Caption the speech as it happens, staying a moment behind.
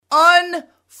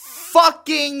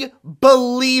unfucking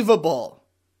believable.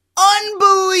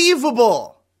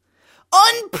 Unbelievable.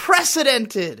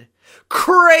 Unprecedented.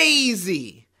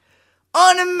 Crazy.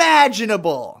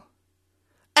 Unimaginable.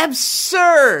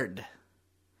 Absurd.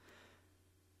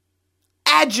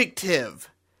 Adjective.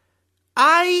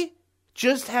 I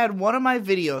just had one of my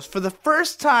videos for the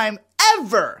first time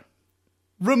ever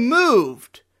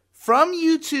removed from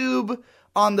YouTube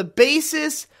on the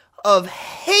basis of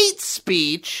hate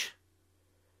speech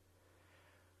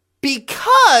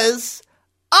because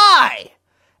I,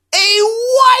 a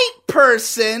white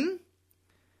person,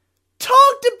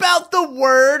 talked about the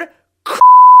word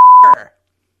cracker.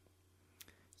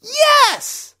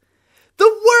 Yes! The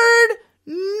word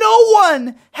no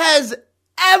one has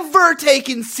ever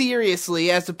taken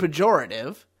seriously as a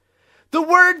pejorative. The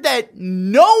word that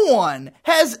no one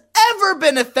has ever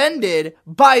been offended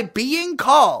by being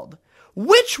called,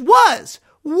 which was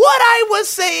what I was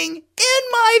saying in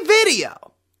my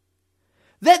video.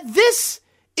 That this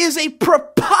is a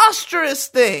preposterous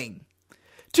thing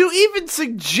to even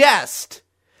suggest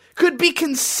could be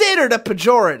considered a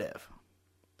pejorative.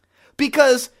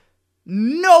 Because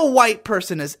no white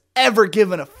person has ever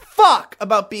given a fuck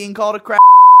about being called a crack.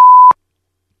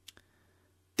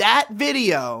 That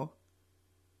video,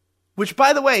 which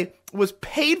by the way, was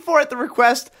paid for at the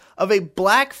request of a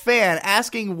black fan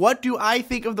asking, what do I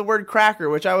think of the word cracker?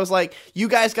 Which I was like, you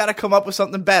guys gotta come up with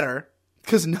something better,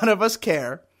 because none of us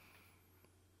care.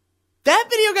 That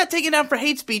video got taken down for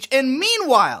hate speech, and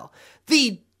meanwhile,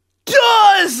 the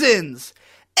dozens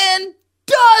and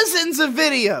dozens of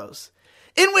videos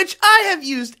in which I have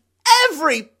used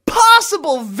every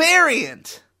possible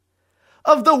variant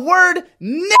of the word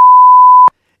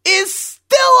is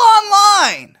still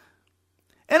online.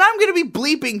 And I'm going to be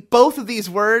bleeping both of these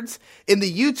words in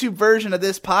the YouTube version of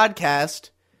this podcast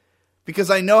because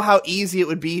I know how easy it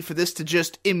would be for this to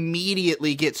just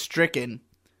immediately get stricken.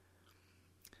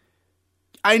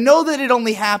 I know that it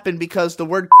only happened because the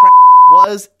word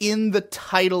was in the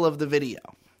title of the video.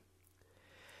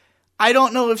 I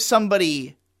don't know if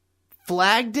somebody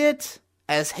flagged it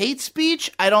as hate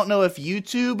speech. I don't know if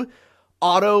YouTube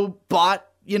auto-bot,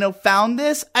 found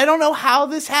this. I don't know how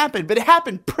this happened, but it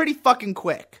happened pretty fucking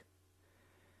quick.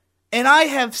 And I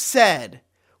have said,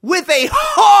 with a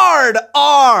hard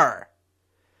R,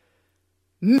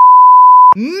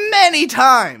 many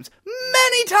times.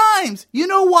 You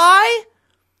know why?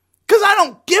 Because I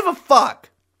don't give a fuck.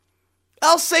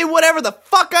 I'll say whatever the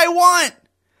fuck I want.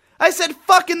 I said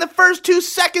fuck in the first 2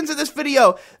 seconds of this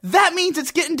video. That means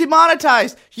it's getting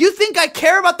demonetized. You think I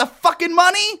care about the fucking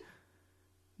money?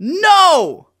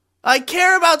 No! I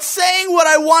care about saying what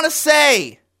I want to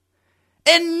say.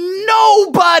 And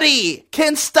nobody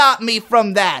can stop me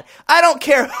from that. I don't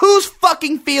care whose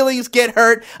fucking feelings get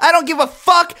hurt. I don't give a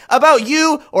fuck about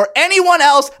you or anyone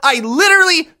else. I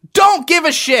literally don't give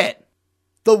a shit.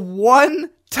 The one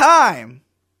time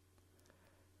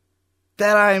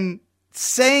that I'm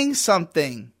saying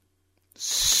something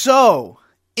so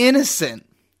innocent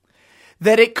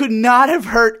that it could not have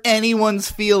hurt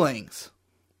anyone's feelings,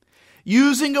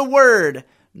 using a word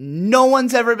no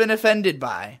one's ever been offended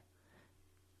by,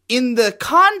 in the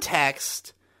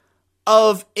context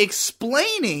of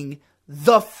explaining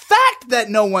the fact that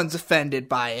no one's offended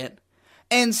by it,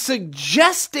 and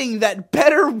suggesting that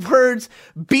better words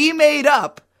be made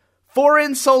up for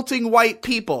insulting white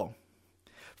people.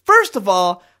 First of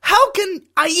all, how can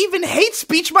I even hate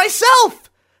speech myself?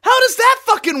 How does that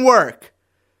fucking work?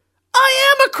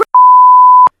 I am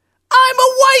I'm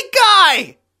a white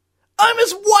guy! I'm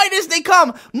as white as they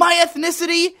come. My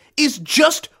ethnicity is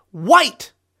just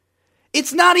white.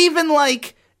 It's not even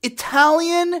like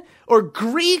Italian or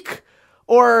Greek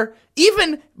or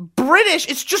even British.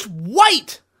 It's just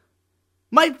white.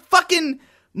 My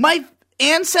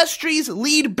ancestries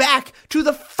lead back to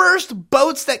the first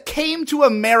boats that came to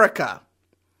America.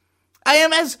 I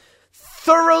am as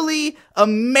thoroughly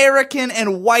American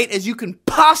and white as you can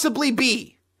possibly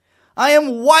be. I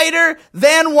am whiter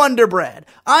than Wonder Bread.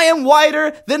 I am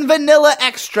whiter than vanilla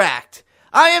extract.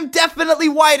 I am definitely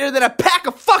whiter than a pack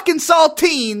of fucking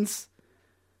saltines.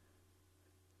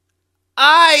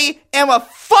 I am a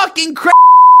fucking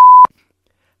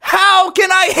How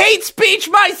can I hate speech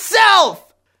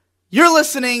myself? You're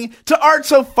listening to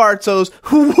Artso Fartso's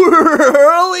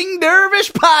Whirling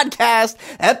Dervish podcast,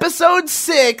 episode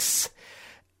 6.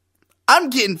 I'm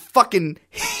getting fucking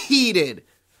heated.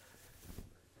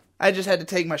 I just had to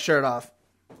take my shirt off.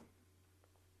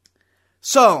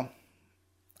 So,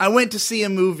 I went to see a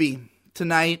movie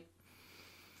tonight.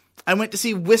 I went to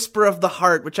see Whisper of the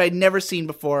Heart, which I'd never seen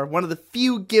before. One of the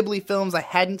few Ghibli films I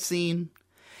hadn't seen.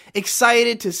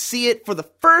 excited to see it for the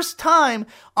first time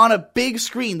on a big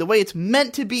screen, the way it's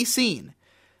meant to be seen.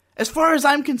 As far as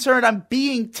I'm concerned, I'm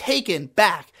being taken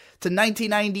back to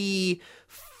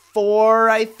 1994,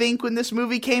 I think, when this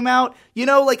movie came out. You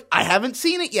know, like, I haven't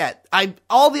seen it yet.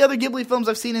 All the other Ghibli films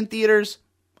I've seen in theaters,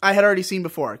 I had already seen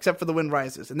before, except for The Wind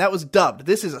Rises, and that was dubbed.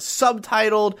 This is a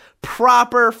subtitled,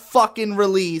 proper fucking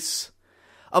release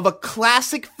of a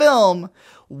classic film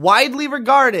widely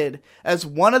regarded as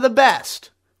one of the best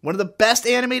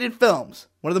animated films,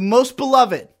 one of the most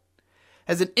beloved.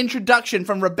 As an introduction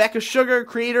from Rebecca Sugar,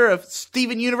 creator of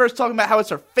Steven Universe, talking about how it's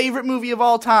her favorite movie of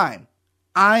all time.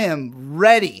 I am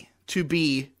ready to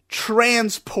be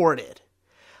transported.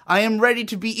 I am ready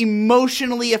to be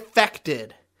emotionally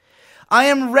affected. I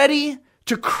am ready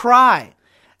to cry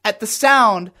at the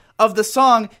sound of the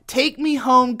song Take Me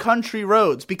Home Country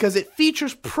Roads, because it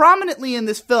features prominently in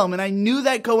this film, and I knew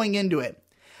that going into it.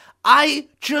 I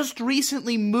just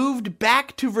recently moved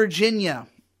back to Virginia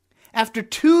after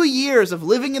 2 years of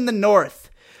living in the North,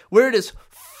 where it is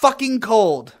fucking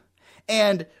cold,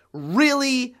 and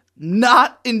really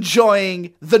not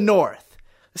enjoying the North.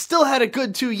 I still had a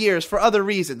good 2 years for other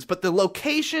reasons, but the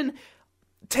location,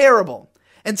 terrible.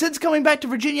 And since coming back to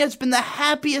Virginia, it's been the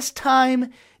happiest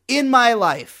time in my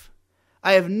life.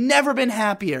 I have never been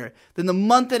happier than the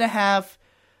month and a half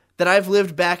that I've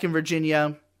lived back in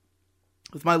Virginia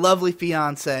with my lovely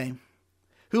fiance,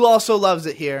 who also loves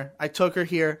it here. I took her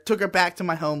here, took her back to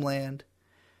my homeland.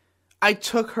 I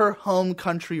took her home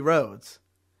country roads.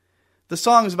 The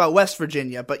song is about West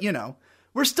Virginia, but you know,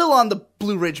 we're still on the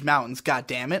Blue Ridge Mountains,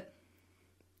 goddammit.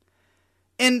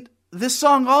 And this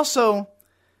song also,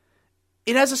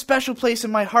 it has a special place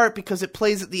in my heart because it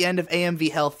plays at the end of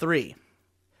AMV Hell 3.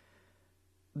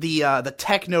 The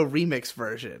techno remix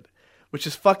version, which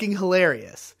is fucking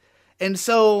hilarious. And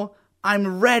so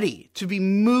I'm ready to be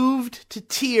moved to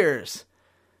tears.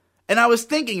 And I was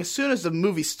thinking, as soon as the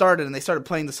movie started and they started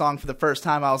playing the song for the first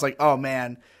time, I was like, oh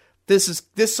man,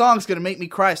 this song's gonna make me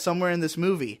cry somewhere in this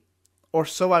movie. Or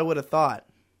so I would have thought.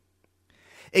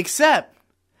 Except,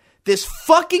 this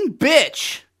fucking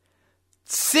bitch,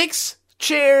 6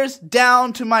 chairs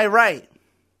down to my right,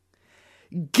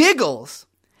 giggles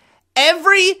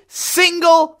every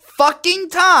single fucking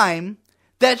time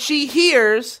that she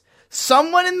hears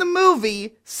someone in the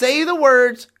movie say the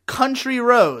words country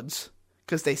roads,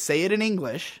 because they say it in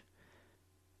English,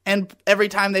 and every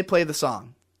time they play the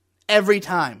song. Every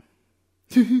time.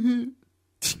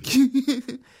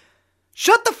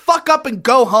 Shut the fuck up and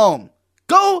go home.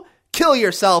 Go kill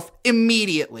yourself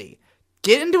immediately.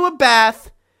 Get into a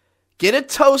bath, get a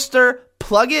toaster,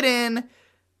 plug it in,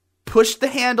 push the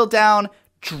handle down,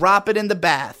 drop it in the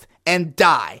bath, and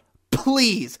die.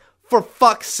 Please, for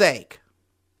fuck's sake.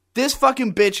 This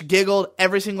fucking bitch giggled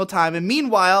every single time, and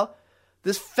meanwhile,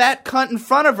 this fat cunt in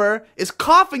front of her is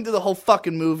coughing through the whole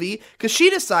fucking movie because she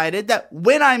decided that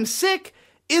When I'm Sick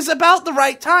is about the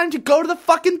right time to go to the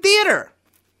fucking theater.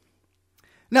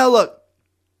 Now look,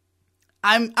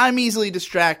 I'm easily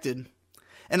distracted,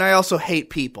 and I also hate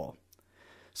people.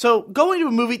 So going to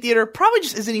a movie theater probably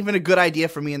just isn't even a good idea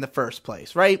for me in the first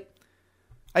place, right?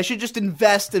 I should just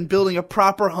invest in building a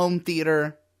proper home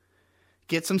theater,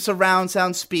 get some surround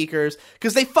sound speakers,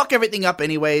 because they fuck everything up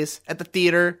anyways at the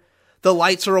theater. The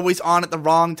lights are always on at the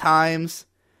wrong times.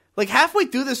 Like halfway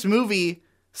through this movie,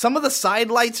 some of the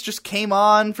side lights just came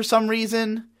on for some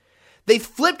reason. They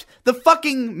flipped the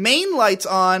fucking main lights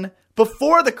on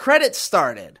before the credits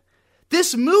started.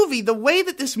 This movie, the way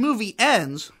that this movie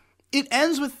ends, it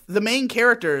ends with the main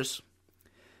characters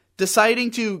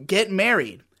deciding to get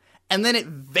married. And then it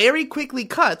very quickly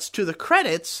cuts to the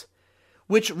credits,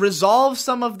 which resolves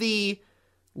some of the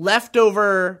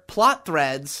leftover plot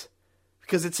threads,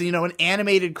 because it's, you know, an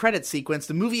animated credit sequence.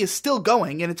 The movie is still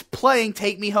going, and it's playing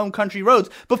Take Me Home Country Roads.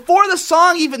 Before the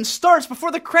song even starts,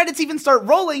 before the credits even start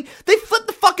rolling, they flip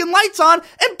the fucking lights on,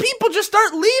 and people just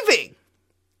start leaving.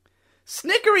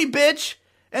 Snickery bitch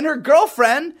and her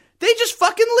girlfriend, they just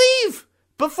fucking leave.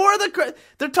 Before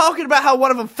they're talking about how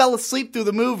one of them fell asleep through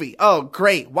the movie. Oh,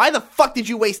 great. Why the fuck did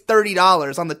you waste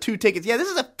 $30 on the 2 tickets? Yeah, this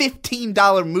is a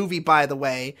 $15 movie, by the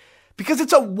way, because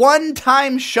it's a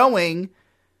one-time showing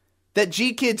that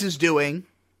G-Kids is doing.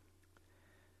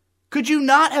 Could you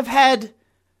not have had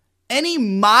any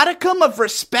modicum of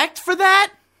respect for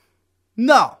that?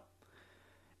 No.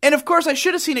 And of course, I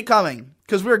should have seen it coming,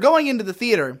 because we were going into the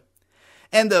theater,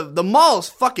 and the mall is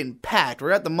fucking packed.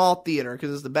 We're at the mall theater,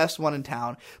 because it's the best one in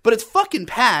town, but it's fucking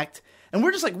packed, And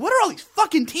we're just like, what are all these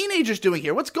fucking teenagers doing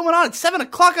here? What's going on? It's 7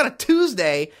 o'clock on a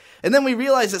Tuesday. And then we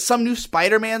realize that some new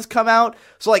Spider-Man's come out.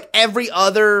 So like every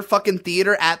other fucking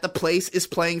theater at the place is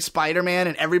playing Spider-Man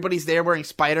and everybody's there wearing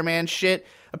Spider-Man shit.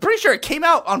 I'm pretty sure it came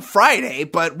out on Friday,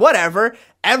 but whatever.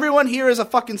 Everyone here is a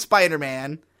fucking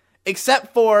Spider-Man,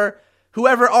 except for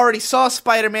whoever already saw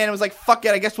Spider-Man and was like, fuck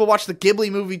it, I guess we'll watch the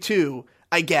Ghibli movie too,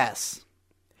 I guess.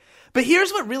 But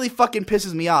here's what really fucking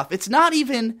pisses me off. It's not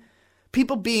even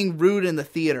people being rude in the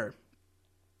theater.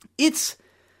 It's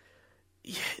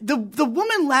the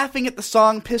woman laughing at the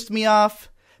song pissed me off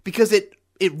because it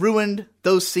ruined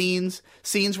those scenes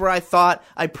where I thought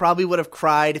I probably would have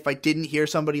cried if I didn't hear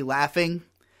somebody laughing.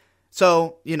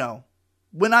 So, you know,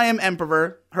 when I am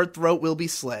emperor, her throat will be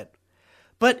slit.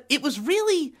 But it was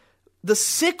really the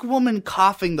sick woman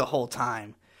coughing the whole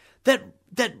time that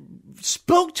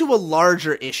spoke to a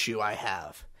larger issue I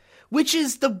have, which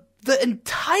is the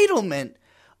entitlement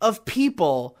of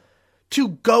people to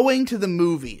going to the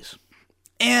movies.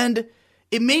 And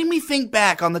it made me think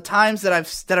back on the times that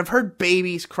I've heard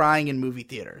babies crying in movie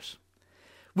theaters,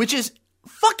 which is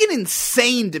fucking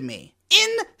insane to me.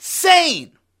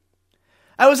 Insane!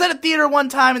 I was at a theater one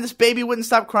time and this baby wouldn't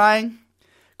stop crying.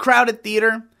 Crowded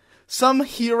theater. Some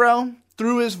hero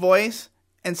threw his voice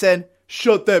and said,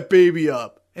 "Shut that baby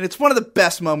up." And it's one of the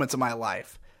best moments of my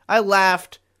life. I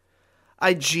laughed.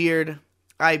 I jeered.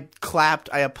 I clapped.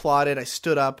 I applauded. I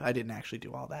stood up. I didn't actually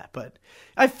do all that, but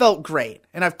I felt great.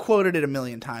 And I've quoted it a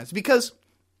million times because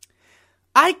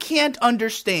I can't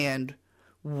understand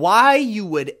why you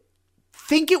would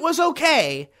think it was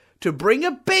okay to bring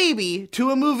a baby to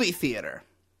a movie theater.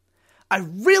 I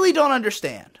really don't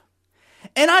understand.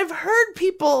 And I've heard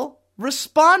people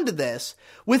respond to this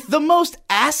with the most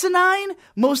asinine,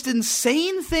 most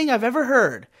insane thing I've ever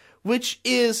heard, which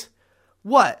is,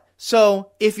 what?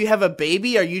 So, if you have a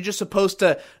baby, are you just supposed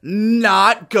to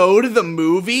not go to the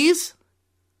movies?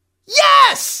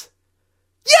 Yes!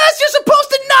 Yes, you're supposed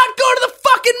to not go to the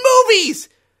fucking movies!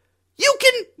 You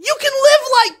can live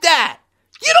like that!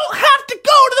 You don't have to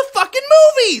go to the fucking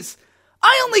movies!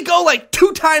 I only go like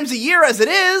 2 times a year as it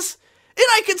is, and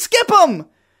I can skip them!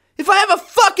 If I have a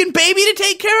fucking baby to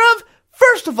take care of,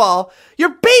 first of all, your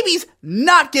baby's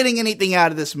not getting anything out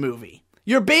of this movie.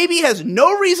 Your baby has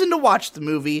no reason to watch the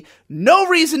movie, no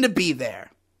reason to be there.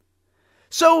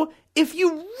 So, if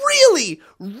you really,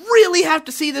 really have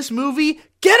to see this movie,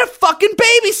 get a fucking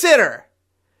babysitter.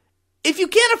 If you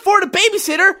can't afford a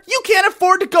babysitter, you can't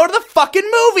afford to go to the fucking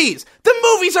movies. The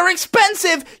movies are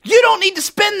expensive. You don't need to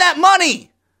spend that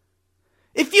money.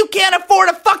 If you can't afford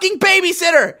a fucking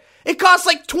babysitter, it costs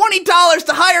like $20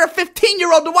 to hire a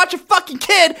 15-year-old to watch a fucking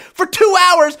kid for 2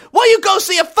 hours while you go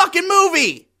see a fucking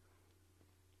movie.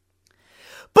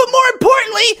 But more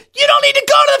importantly, you don't need to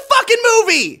go to the fucking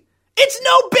movie. It's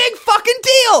no big fucking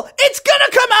deal. It's gonna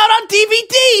come out on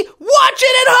DVD. Watch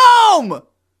it at home.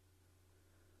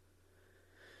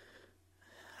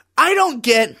 I don't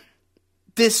get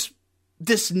this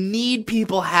need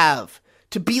people have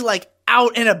to be like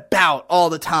out and about all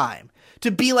the time. To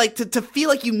be like, to feel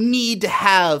like you need to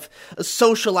have a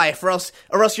social life or else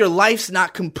your life's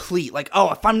not complete. Like,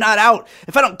 oh, if I'm not out,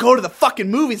 if I don't go to the fucking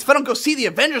movies, if I don't go see the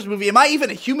Avengers movie, am I even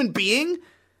a human being?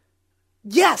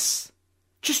 Yes.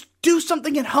 Just do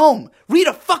something at home. Read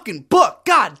a fucking book.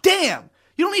 God damn.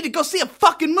 You don't need to go see a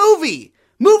fucking movie.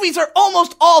 Movies are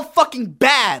almost all fucking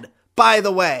bad, by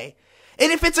the way.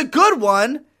 And if it's a good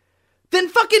one, then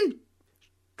fucking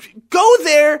go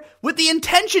there with the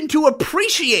intention to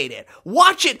appreciate it.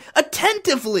 Watch it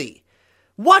attentively.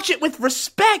 Watch it with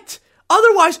respect.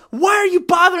 Otherwise, why are you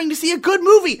bothering to see a good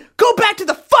movie? Go back to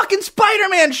the fucking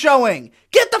Spider-Man showing.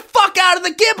 Get the fuck out of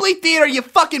the Ghibli theater, you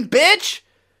fucking bitch.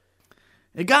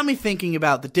 It got me thinking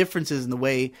about the differences in the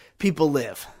way people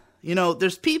live. You know,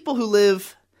 there's people who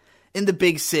live in the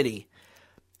big city.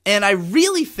 And I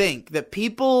really think that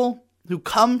people who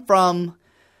come from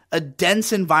a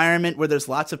dense environment where there's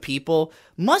lots of people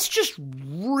must just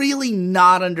really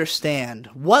not understand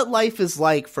what life is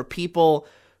like for people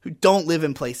who don't live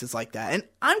in places like that. And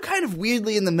I'm kind of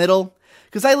weirdly in the middle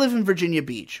because I live in Virginia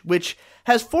Beach, which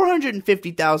has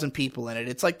 450,000 people in it.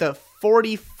 It's like the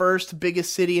 41st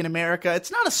biggest city in America.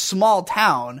 It's not a small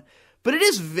town, but it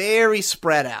is very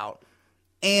spread out.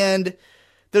 And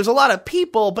there's a lot of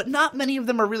people, but not many of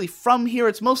them are really from here.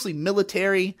 It's mostly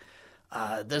military.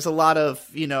 There's a lot of,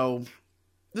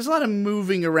 there's a lot of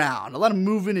moving around, a lot of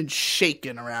moving and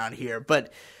shaking around here,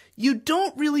 but you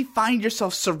don't really find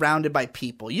yourself surrounded by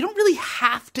people. You don't really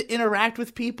have to interact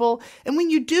with people, and when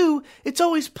you do, it's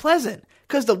always pleasant,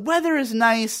 because the weather is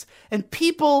nice, and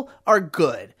people are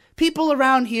good. People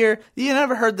around here, you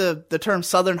never heard the term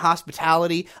Southern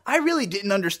hospitality. I really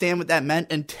didn't understand what that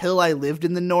meant until I lived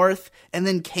in the North and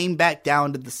then came back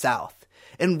down to the South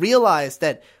and realized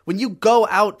that when you go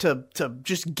out to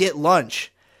just get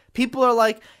lunch, people are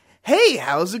like, hey,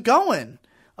 how's it going?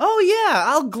 Oh yeah,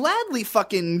 I'll gladly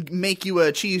fucking make you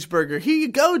a cheeseburger. Here you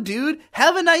go, dude.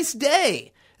 Have a nice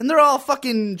day. And they're all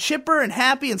fucking chipper and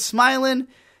happy and smiling.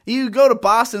 You go to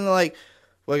Boston and they're like,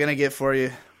 what can I get for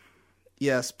you?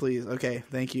 Yes, please. Okay,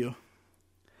 thank you.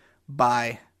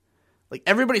 Bye. Like,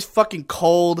 everybody's fucking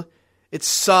cold. It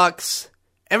sucks.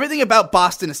 Everything about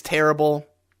Boston is terrible.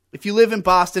 If you live in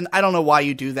Boston, I don't know why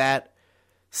you do that.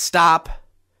 Stop.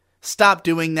 Stop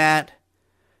doing that.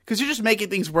 Because you're just making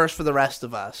things worse for the rest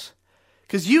of us.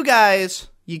 Because you guys,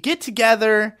 you get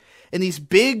together in these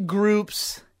big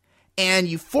groups and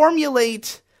you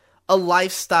formulate a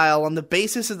lifestyle on the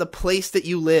basis of the place that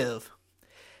you live.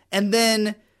 And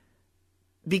then,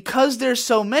 because there's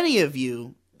so many of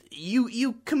you,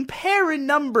 you compare a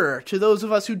number to those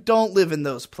of us who don't live in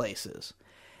those places.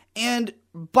 And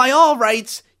by all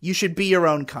rights, you should be your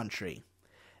own country.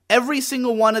 Every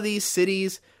single one of these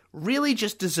cities really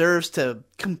just deserves to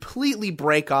completely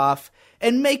break off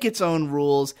and make its own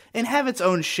rules and have its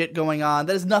own shit going on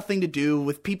that has nothing to do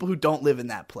with people who don't live in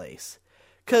that place.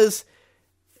 Because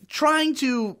trying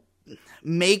to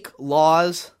make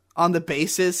laws on the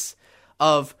basis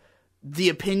of the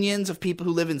opinions of people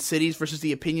who live in cities versus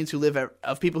the opinions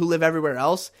of people who live everywhere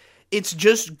else, it's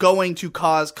just going to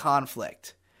cause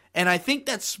conflict. And I think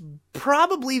that's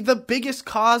probably the biggest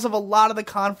cause of a lot of the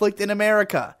conflict in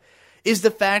America, is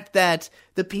the fact that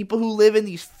the people who live in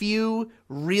these few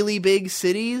really big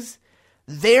cities,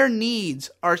 their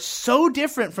needs are so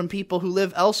different from people who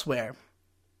live elsewhere.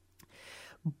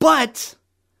 But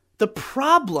the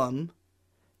problem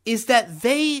is that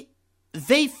they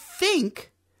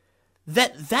think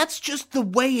that that's just the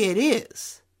way it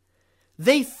is.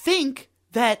 They think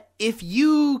that if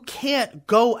you can't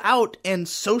go out and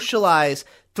socialize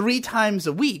 3 times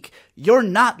a week, you're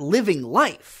not living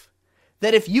life.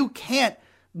 That if you can't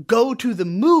go to the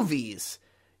movies,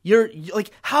 you're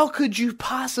like, how could you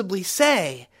possibly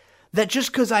say that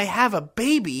just because I have a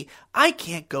baby, I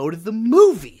can't go to the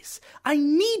movies? I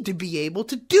need to be able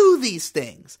to do these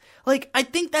things. Like, I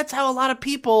think that's how a lot of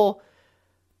people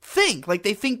think. Like,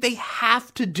 they think they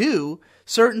have to do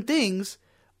certain things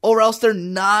or else they're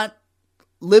not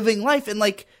living life. And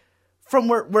like, from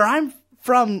where I'm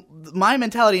from, my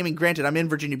mentality, I mean, granted, I'm in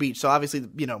Virginia Beach, so obviously,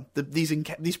 you know,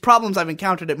 these problems I've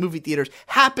encountered at movie theaters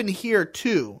happen here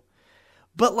too.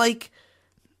 But like,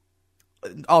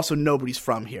 also nobody's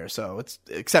from here, so it's,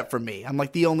 except for me. I'm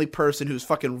like the only person who's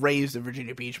fucking raised in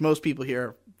Virginia Beach. Most people here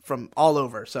are from all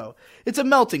over, so it's a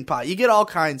melting pot. You get all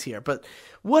kinds here. But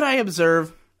what I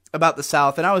observe about the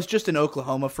South, and I was just in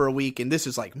Oklahoma for a week, and this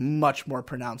is like much more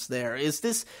pronounced there, is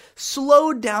this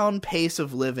slowed down pace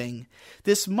of living,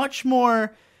 this much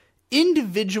more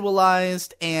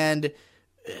individualized and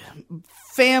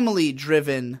family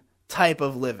driven type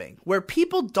of living, where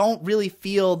people don't really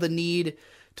feel the need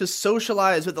to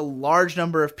socialize with a large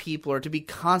number of people or to be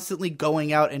constantly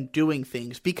going out and doing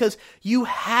things, because you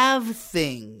have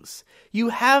things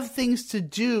to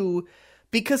do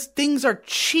because things are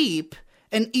cheap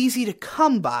and easy to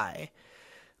come by.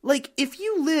 Like, if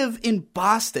you live in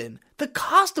Boston, the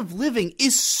cost of living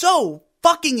is so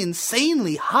fucking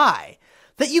insanely high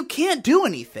that you can't do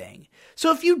anything.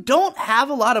 So if you don't have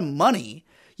a lot of money,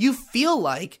 you feel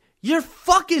like you're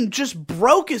fucking just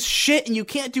broke as shit and you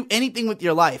can't do anything with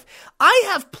your life. I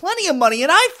have plenty of money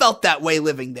and I felt that way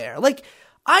living there. Like,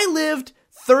 I lived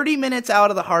 30 minutes out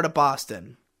of the heart of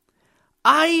Boston.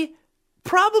 I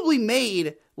probably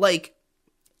made like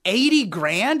 80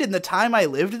 grand in the time I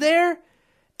lived there,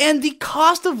 and the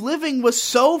cost of living was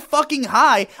so fucking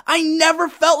high, I never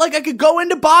felt like I could go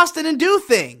into Boston and do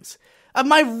things.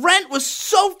 My rent was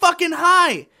so fucking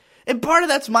high, and part of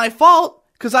that's my fault,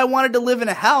 because I wanted to live in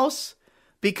a house,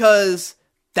 because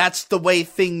that's the way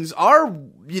things are.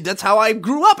 That's how I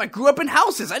grew up. I grew up in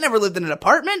houses. I never lived in an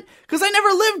apartment, because I never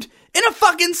lived in a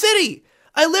fucking city.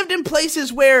 I lived in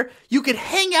places where you could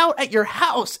hang out at your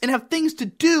house and have things to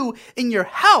do in your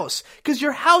house, because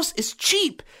your house is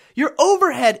cheap. Your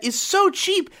overhead is so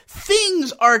cheap.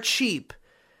 Things are cheap.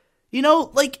 You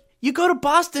know, like, you go to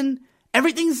Boston,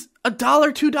 everything's $1,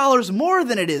 $2 more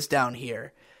than it is down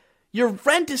here. Your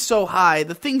rent is so high,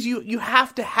 the things you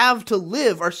have to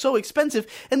live are so expensive,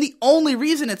 and the only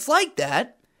reason it's like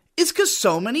that is because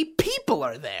so many people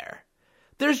are there.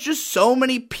 There's just so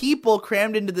many people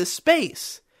crammed into this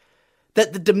space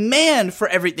that the demand for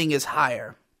everything is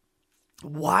higher.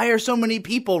 Why are so many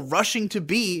people rushing to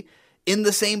be in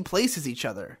the same place as each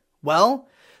other? Well,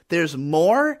 there's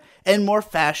more and more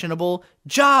fashionable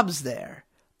jobs there.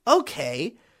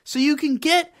 Okay, so you can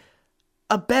get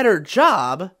a better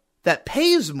job that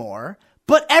pays more,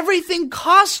 but everything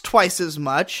costs twice as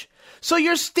much, so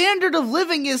your standard of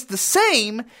living is the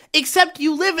same, except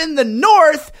you live in the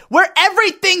north where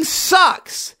everything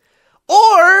sucks.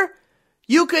 Or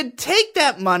you could take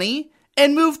that money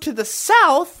and move to the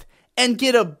south and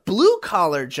get a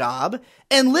blue-collar job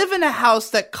and live in a house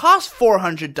that costs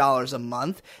 $400 a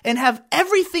month and have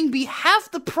everything be half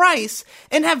the price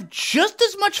and have just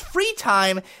as much free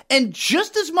time and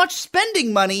just as much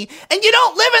spending money, and you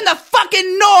don't live in the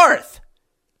fucking north!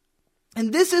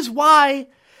 And this is why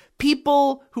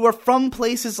people who are from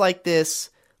places like this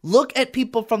look at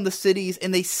people from the cities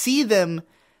and they see them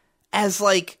as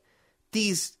like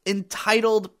these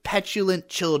entitled, petulant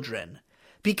children,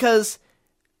 because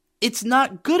it's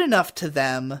not good enough to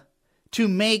them to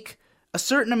make a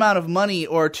certain amount of money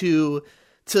or to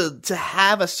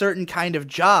have a certain kind of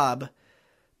job,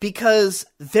 because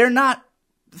they're not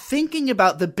thinking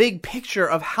about the big picture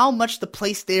of how much the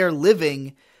place they are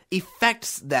living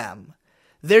affects them.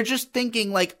 They're just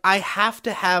thinking like, I have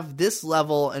to have this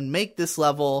level and make this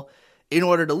level in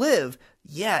order to live.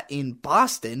 Yeah, in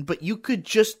Boston, but you can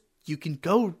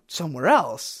go somewhere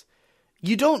else.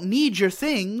 You don't need your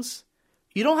things.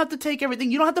 You don't have to take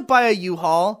everything. You don't have to buy a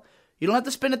U-Haul. You don't have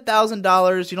to spend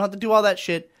 $1,000. You don't have to do all that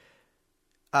shit.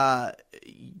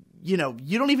 You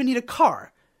don't even need a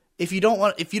car. If you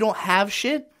don't have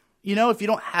shit, if you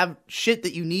don't have shit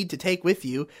that you need to take with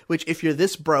you, which if you're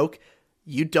this broke,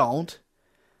 you don't,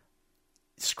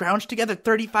 scrounge together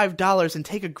 $35 and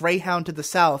take a Greyhound to the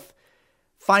south.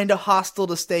 Find a hostel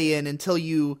to stay in until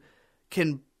you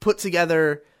can put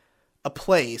together a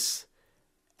place,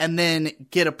 and then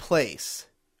get a place.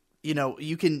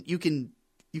 You can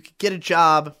get a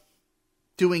job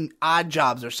doing odd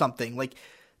jobs or something. Like,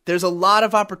 there's a lot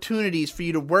of opportunities for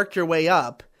you to work your way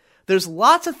up. There's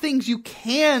lots of things you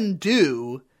can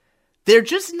do. They're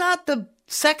just not the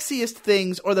sexiest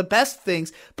things or the best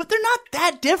things, but they're not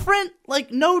that different.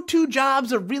 Like, no two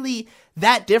jobs are really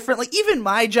that different. Like, even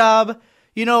my job,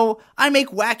 I make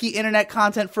wacky internet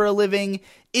content for a living.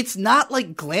 It's not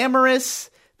like glamorous.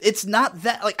 It's not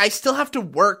that, like, I still have to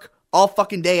work all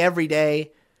fucking day every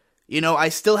day. I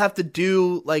still have to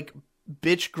do like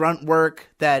bitch grunt work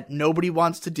that nobody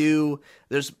wants to do.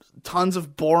 There's tons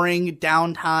of boring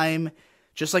downtime,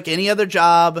 just like any other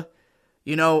job.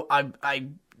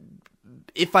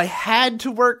 If I had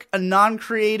to work a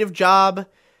non-creative job,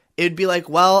 it'd be like,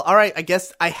 well, all right, I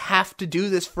guess I have to do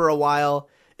this for a while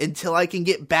until I can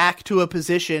get back to a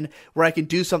position where I can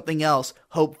do something else,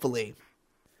 hopefully.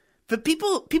 But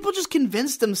people just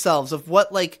convince themselves of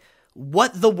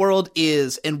what the world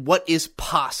is and what is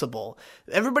possible.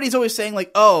 Everybody's always saying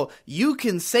like, oh, you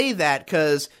can say that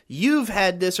because you've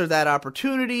had this or that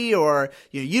opportunity, or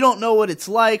you don't know what it's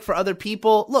like for other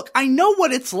people. Look, I know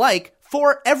what it's like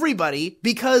for everybody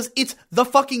because it's the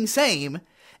fucking same.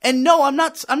 And no, I'm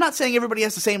not saying everybody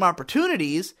has the same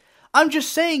opportunities. I'm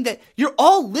just saying that you're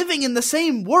all living in the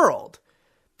same world.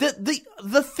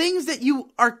 The things that you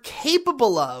are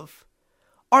capable of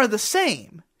are the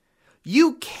same.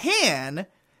 You can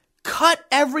cut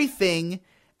everything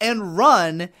and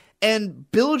run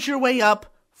and build your way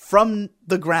up from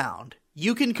the ground.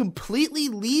 You can completely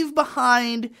leave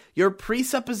behind your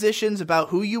presuppositions about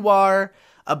who you are,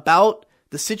 about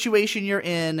the situation you're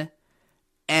in,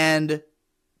 and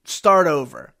start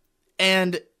over.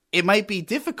 And it might be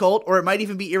difficult, or it might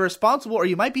even be irresponsible, or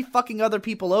you might be fucking other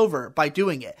people over by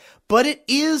doing it. But it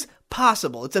is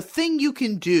possible. It's a thing you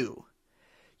can do.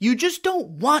 You just don't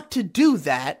want to do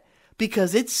that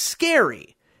because it's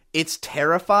scary. It's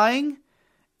terrifying.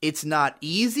 It's not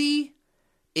easy.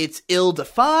 It's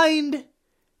ill-defined.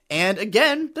 And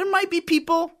again, there might be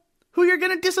people who you're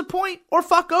going to disappoint or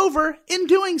fuck over in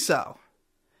doing so.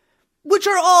 Which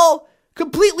are all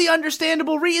completely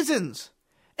understandable reasons.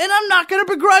 And I'm not going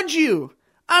to begrudge you.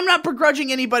 I'm not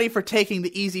begrudging anybody for taking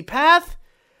the easy path.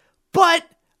 But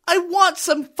I want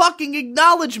some fucking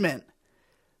acknowledgement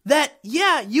that,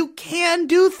 yeah, you can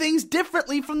do things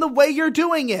differently from the way you're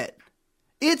doing it.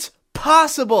 It's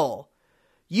possible.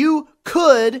 You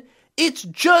could. It's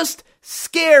just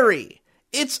scary.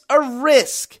 It's a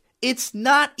risk. It's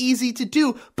not easy to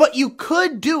do, but you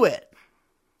could do it.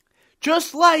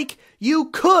 Just like you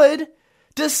could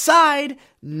decide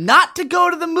not to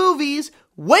go to the movies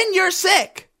when you're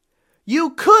sick.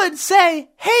 You could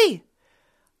say, hey,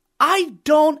 I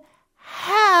don't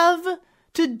have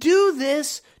to do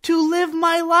this to live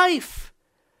my life.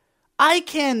 I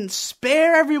can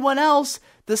spare everyone else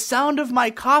the sound of my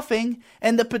coughing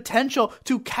and the potential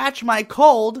to catch my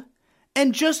cold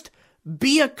and just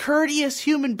be a courteous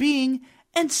human being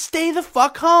and stay the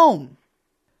fuck home.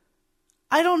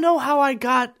 I don't know how I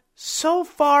got so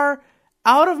far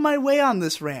out of my way on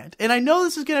this rant. And I know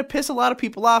this is going to piss a lot of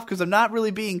people off because I'm not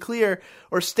really being clear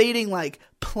or stating like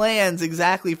plans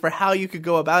exactly for how you could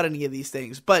go about any of these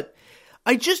things. But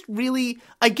I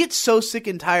get so sick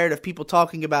and tired of people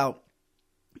talking about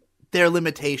their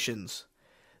limitations,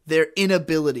 their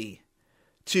inability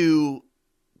to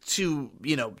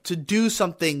do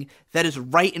something that is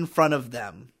right in front of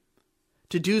them,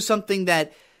 to do something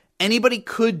that anybody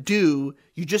could do.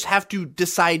 You just have to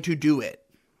decide to do it.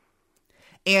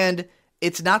 And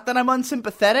it's not that I'm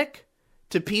unsympathetic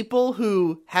to people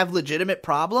who have legitimate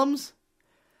problems,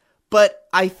 but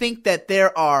I think that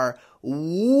there are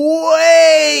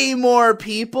way more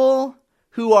people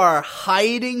who are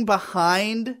hiding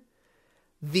behind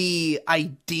the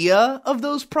idea of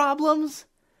those problems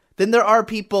than there are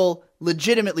people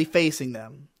legitimately facing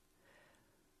them.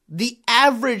 The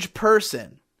average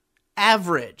person,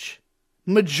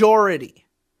 majority,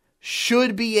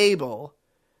 should be able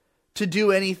to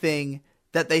do anything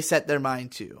that they set their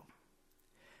mind to.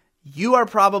 You are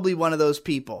probably one of those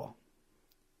people.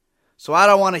 So I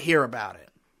don't want to hear about it.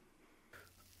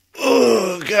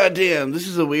 Oh, goddamn. This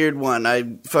is a weird one.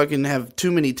 I fucking have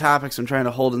too many topics I'm trying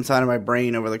to hold inside of my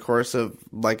brain over the course of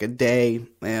like a day.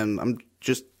 And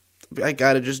I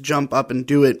gotta just jump up and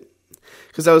do it.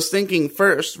 Because I was thinking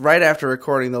first, right after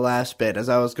recording the last bit, as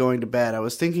I was going to bed, I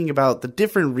was thinking about the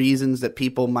different reasons that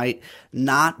people might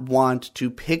not want to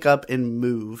pick up and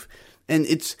move. And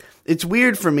it's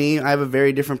weird for me. I have a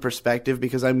very different perspective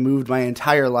because I moved my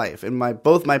entire life, and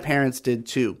both my parents did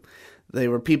too. They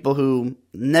were people who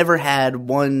never had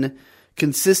one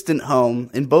consistent home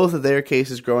in both of their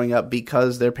cases growing up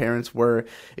because their parents were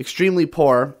extremely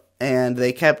poor, and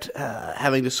they kept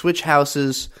having to switch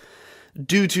houses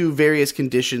due to various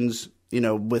conditions,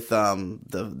 with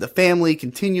the family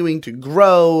continuing to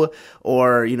grow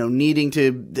or, needing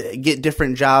to get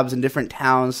different jobs in different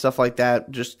towns, stuff like that,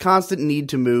 just constant need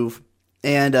to move.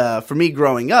 And for me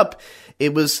growing up,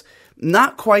 it was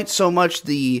not quite so much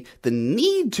the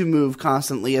need to move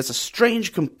constantly as a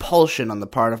strange compulsion on the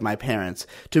part of my parents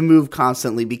to move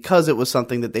constantly because it was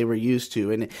something that they were used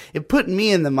to. And it put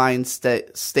me in the mind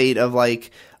state of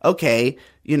like, okay,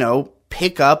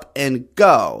 pick up and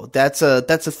go. That's a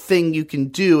thing you can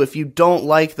do. If you don't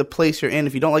like the place you're in,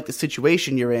 if you don't like the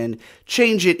situation you're in,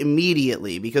 change it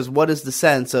immediately, because what is the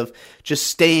sense of just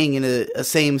staying in a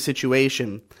same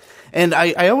situation? And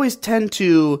I always tend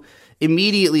to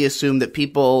immediately assume that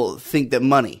people think that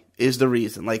money is the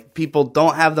reason. Like, people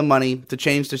don't have the money to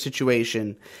change their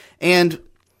situation. And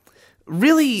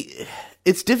really,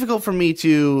 it's difficult for me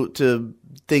to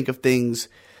think of things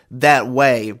that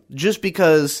way, just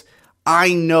because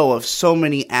I know of so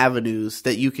many avenues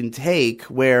that you can take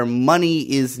where money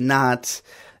is not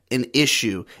an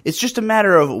issue. It's just a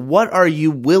matter of what are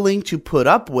you willing to put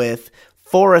up with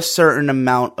for a certain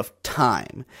amount of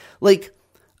time. Like,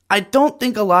 I don't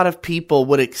think a lot of people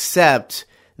would accept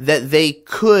that they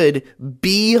could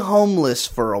be homeless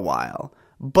for a while,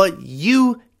 but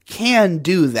you can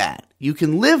do that. You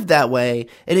can live that way,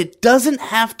 and it doesn't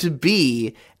have to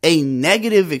be a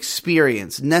negative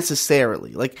experience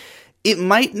necessarily. Like, it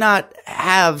might not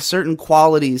have certain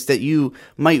qualities that you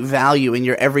might value in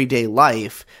your everyday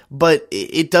life, but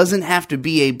it doesn't have to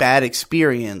be a bad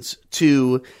experience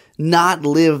to not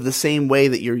live the same way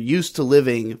that you're used to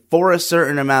living for a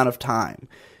certain amount of time.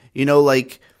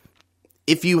 Like,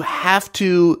 if you have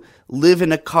to live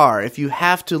in a car, if you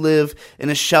have to live in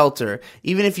a shelter,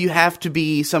 even if you have to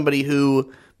be somebody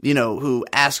who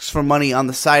asks for money on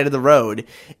the side of the road,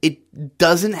 it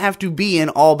doesn't have to be an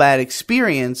all bad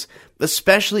experience,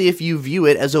 especially if you view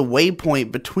it as a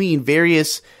waypoint between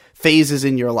various phases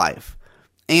in your life.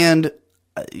 And,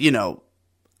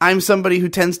 I'm somebody who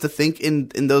tends to think in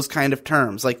those kind of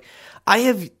terms. Like,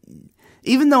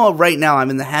 even though right now I'm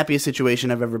in the happiest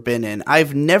situation I've ever been in,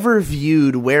 I've never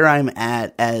viewed where I'm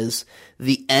at as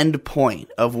the end point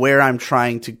of where I'm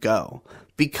trying to go,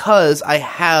 because I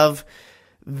have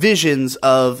visions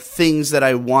of things that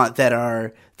I want that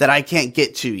I can't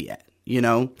get to yet,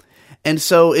 And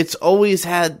so it's always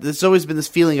been this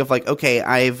feeling of like, okay,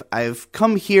 I've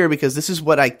come here because this is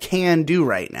what I can do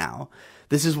right now.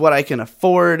 This is what I can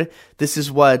afford. This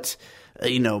is what,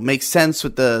 makes sense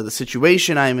with the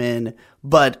situation I'm in.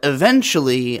 But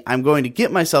eventually I'm going to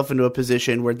get myself into a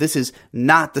position where this is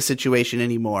not the situation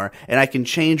anymore, and I can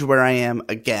change where I am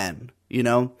again,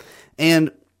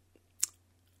 And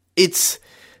it's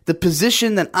the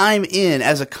position that I'm in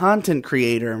as a content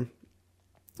creator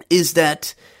is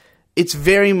that it's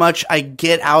very much I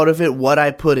get out of it what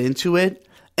I put into it.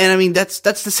 And I mean, that's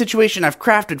the situation I've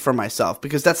crafted for myself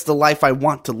because that's the life I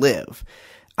want to live.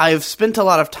 I've spent a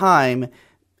lot of time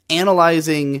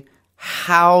analyzing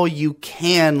how you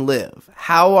can live.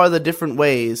 How are the different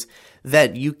ways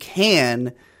that you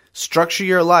can structure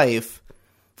your life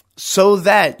so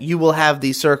that you will have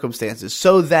these circumstances,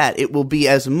 so that it will be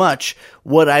as much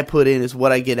what I put in as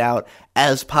what I get out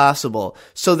as possible,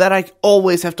 so that I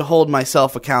always have to hold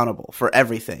myself accountable for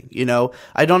everything, you know?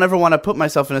 I don't ever want to put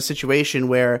myself in a situation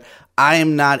where I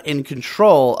am not in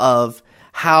control of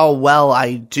how well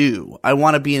I do. I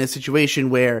want to be in a situation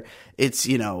where it's,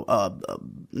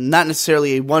 not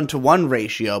necessarily a 1-to-1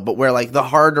 ratio, but where like the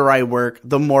harder I work,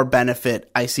 the more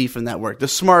benefit I see from that work. The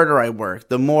smarter I work,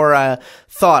 the more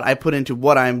thought I put into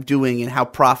what I'm doing and how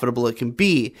profitable it can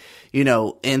be,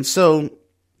 and so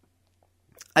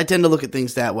I tend to look at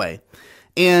things that way.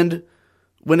 And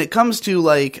when it comes to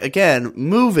like, again,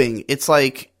 moving, it's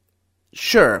like,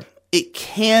 sure, it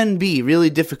can be really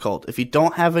difficult if you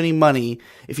don't have any money,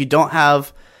 if you don't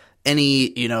have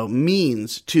any,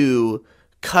 means to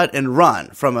cut and run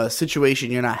from a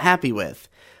situation you're not happy with.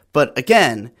 But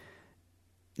again,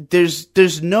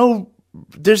 there's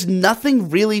nothing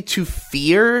really to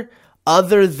fear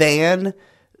other than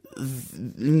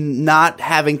not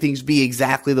having things be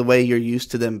exactly the way you're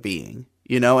used to them being,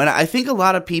 And I think a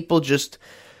lot of people just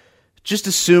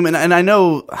assume, and I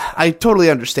know, I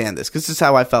totally understand this, because this is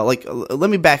how I felt. Like, let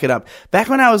me back it up. Back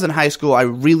when I was in high school, I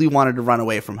really wanted to run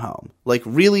away from home. Like,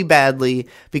 really badly,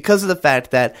 because of the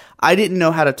fact that I didn't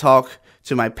know how to talk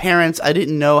to my parents. I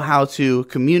didn't know how to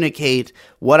communicate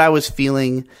what I was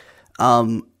feeling.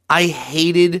 I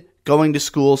hated going to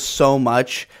school so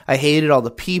much. I hated all the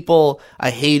people.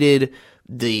 I hated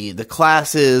the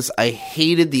classes. I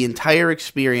hated the entire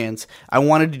experience. I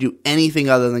wanted to do anything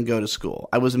other than go to school.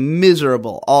 I was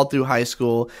miserable all through high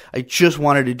school. I just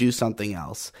wanted to do something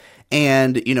else.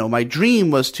 And, my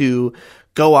dream was to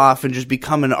go off and just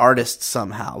become an artist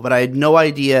somehow. But I had no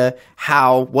idea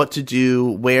how, what to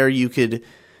do, where you could,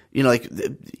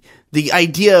 the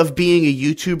idea of being a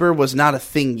YouTuber was not a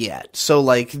thing yet. So,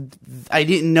 like, I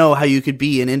didn't know how you could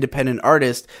be an independent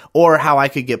artist or how I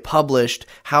could get published,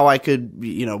 how I could,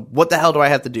 what the hell do I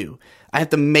have to do? I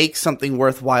have to make something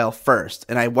worthwhile first,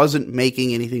 and I wasn't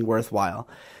making anything worthwhile.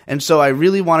 And so I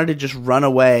really wanted to just run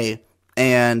away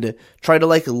and try to,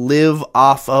 like, live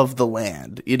off of the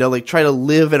land, try to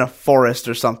live in a forest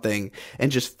or something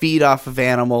and just feed off of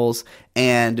animals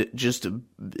and just,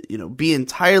 be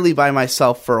entirely by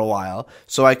myself for a while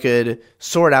so I could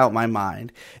sort out my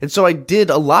mind. And so I did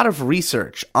a lot of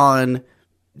research on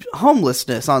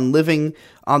homelessness, on living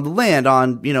on the land,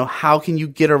 on, how can you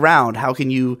get around? How can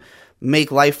you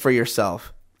make life for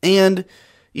yourself? And,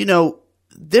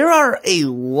 there are a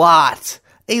lot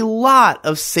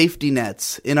of safety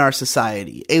nets in our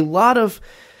society. A lot of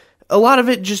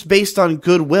it just based on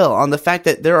goodwill, on the fact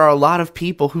that there are a lot of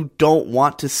people who don't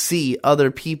want to see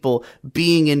other people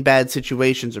being in bad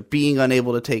situations or being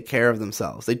unable to take care of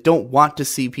themselves. They don't want to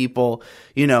see people,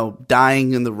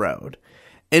 dying in the road.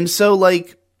 And so,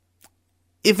 like,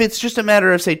 if it's just a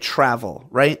matter of, say, travel,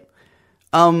 right?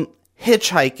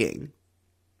 Hitchhiking,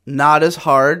 not as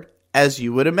hard as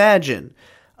you would imagine.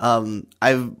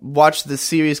 I've watched this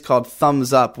series called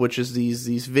Thumbs Up, which is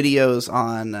these videos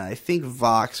on, I think,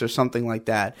 Vox or something like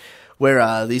that,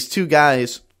 where these two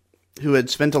guys who had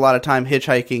spent a lot of time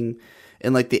hitchhiking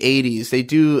in, like, the 80s, they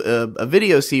do a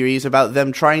video series about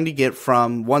them trying to get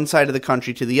from one side of the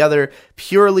country to the other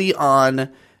purely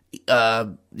on,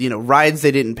 rides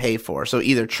they didn't pay for. So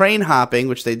either train hopping,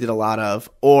 which they did a lot of,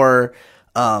 or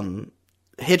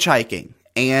hitchhiking.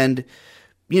 And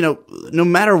no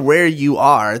matter where you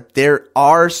are, there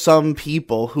are some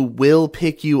people who will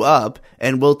pick you up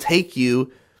and will take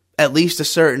you at least a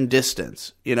certain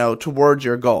distance, towards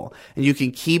your goal. And you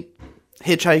can keep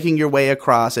hitchhiking your way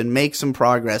across and make some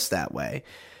progress that way.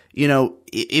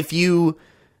 If you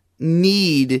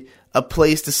need a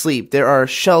place to sleep, there are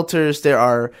shelters, there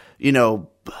are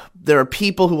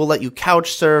people who will let you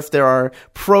couch surf, there are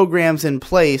programs in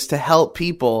place to help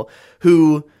people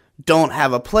who don't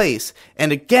have a place.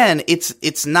 And again,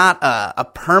 it's not a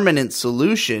permanent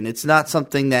solution. It's not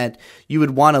something that you would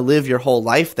want to live your whole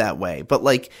life that way. But,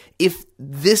 like, if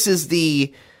this is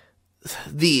the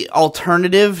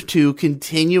alternative to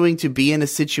continuing to be in a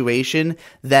situation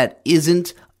that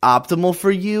isn't optimal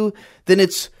for you, then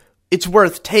it's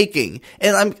worth taking.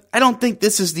 And I don't think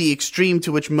this is the extreme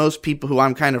to which most people who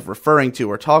I'm kind of referring to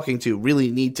or talking to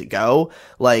really need to go.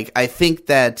 Like, I think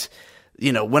that,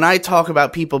 when I talk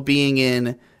about people being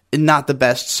in not the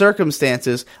best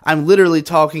circumstances. I'm literally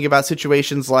talking about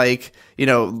situations like,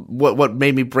 what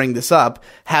made me bring this up,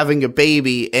 having a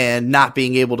baby and not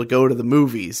being able to go to the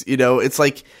movies. It's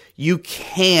like you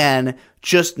can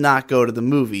just not go to the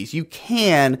movies. You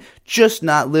can just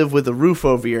not live with a roof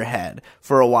over your head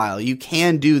for a while. You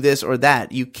can do this or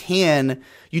that. You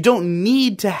don't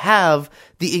need to have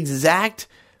the exact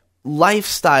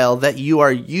lifestyle that you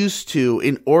are used to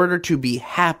in order to be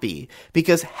happy,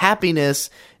 because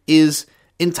happiness is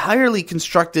entirely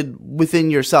constructed within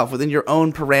yourself, within your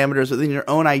own parameters, within your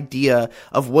own idea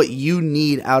of what you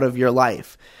need out of your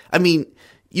life. I mean,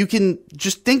 you can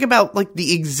just think about like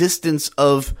the existence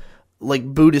of like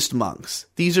Buddhist monks.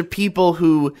 These are people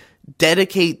who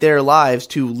dedicate their lives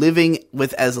to living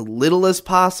with as little as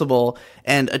possible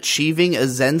and achieving a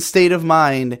Zen state of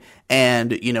mind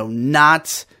and,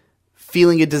 not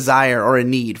feeling a desire or a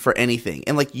need for anything.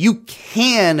 And like, you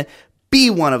can be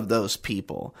one of those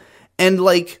people. And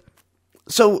like,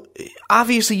 so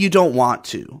obviously you don't want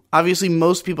to. Obviously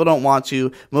most people don't want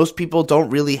to. Most people don't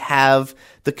really have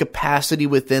the capacity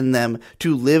within them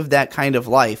to live that kind of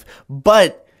life.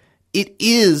 But it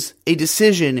is a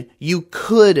decision you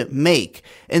could make.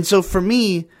 And so for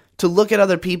me to look at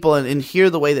other people and hear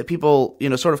the way that people,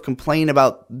 sort of complain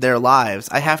about their lives,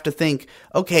 I have to think,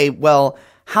 okay, well,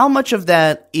 how much of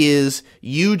that is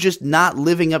you just not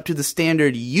living up to the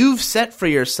standard you've set for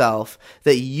yourself,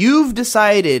 that you've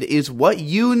decided is what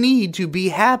you need to be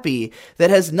happy, that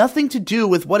has nothing to do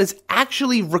with what is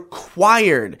actually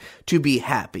required to be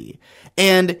happy?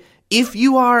 And if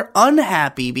you are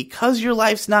unhappy because your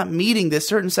life's not meeting this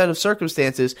certain set of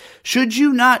circumstances, should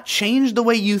you not change the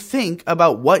way you think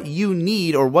about what you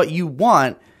need or what you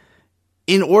want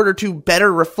in order to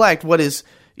better reflect what is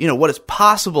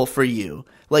possible for you?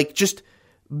 Like, just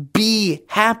be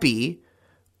happy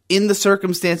in the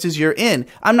circumstances you're in.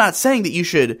 I'm not saying that you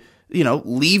should,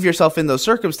 leave yourself in those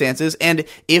circumstances, and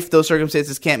if those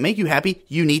circumstances can't make you happy,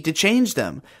 you need to change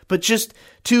them. But just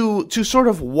to sort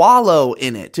of wallow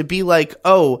in it, to be like,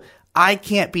 oh, I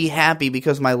can't be happy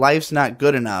because my life's not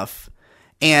good enough,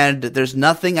 and there's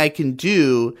nothing I can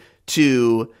do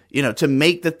to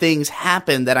make the things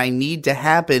happen that I need to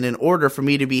happen in order for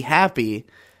me to be happy.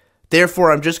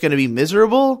 Therefore, I'm just going to be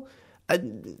miserable.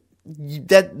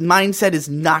 That mindset is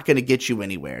not going to get you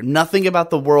anywhere. Nothing about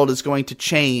the world is going to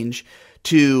change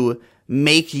to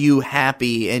make you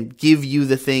happy and give you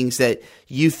the things that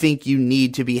you think you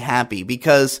need to be happy,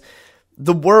 because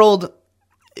the world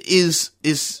it's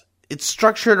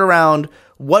structured around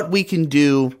what we can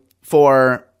do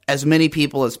for as many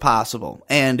people as possible.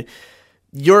 And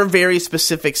your very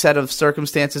specific set of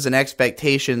circumstances and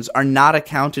expectations are not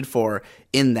accounted for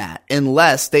in that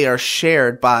unless they are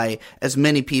shared by as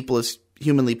many people as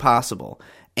humanly possible.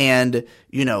 And,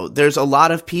 there's a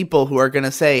lot of people who are going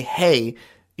to say, hey,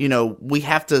 we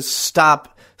have to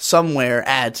stop somewhere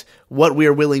at what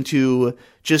we're willing to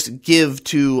just give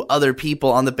to other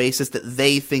people on the basis that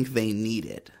they think they need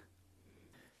it.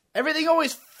 Everything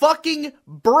always fucking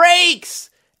breaks!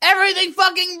 Everything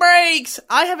fucking breaks!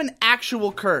 I have an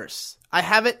actual curse. I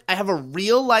have it. I have a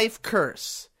real life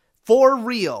curse. For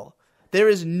real. There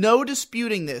is no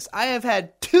disputing this. I have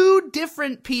had 2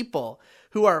 different people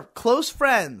who are close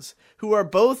friends, who are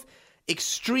both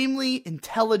extremely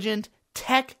intelligent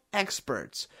tech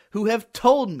experts, who have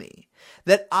told me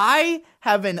that I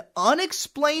have an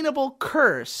unexplainable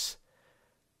curse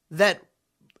that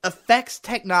affects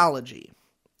technology.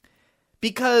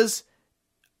 Because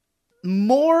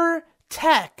more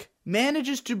tech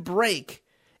manages to break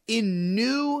in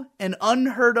new and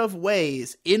unheard of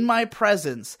ways in my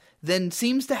presence than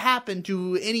seems to happen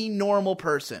to any normal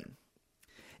person.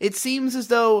 It seems as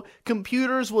though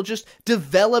computers will just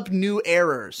develop new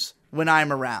errors when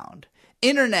I'm around.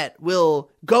 Internet will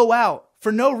go out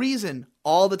for no reason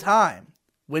all the time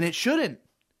when it shouldn't.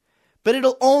 But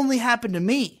it'll only happen to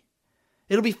me.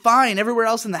 It'll be fine everywhere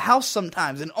else in the house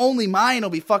sometimes, and only mine will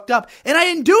be fucked up. And I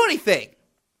didn't do anything.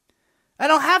 I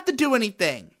don't have to do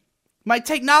anything. My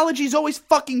technology's always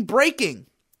fucking breaking.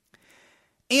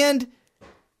 And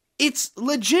it's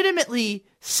legitimately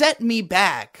set me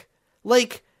back.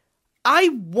 Like, I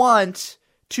want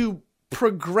to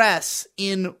progress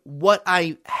in what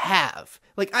I have.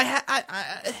 Like,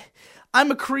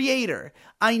 I'm a creator.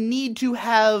 I need to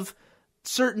have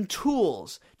certain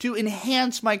tools to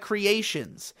enhance my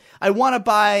creations. I want to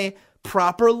buy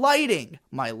proper lighting.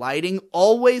 My lighting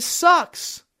always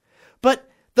sucks. But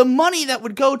the money that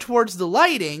would go towards the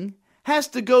lighting has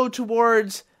to go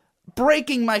towards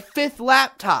breaking my 5th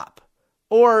laptop,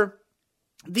 or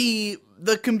the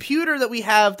computer that we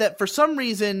have that for some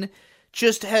reason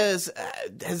just has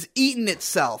eaten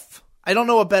itself I don't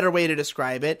know a better way to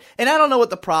describe it, and I don't know what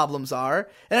the problems are,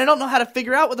 and I don't know how to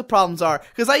figure out what the problems are,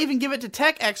 because I even give it to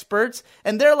tech experts,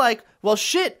 and they're like, well,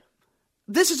 shit,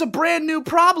 this is a brand new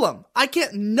problem.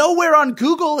 Nowhere on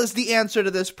Google is the answer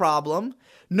to this problem.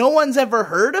 No one's ever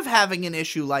heard of having an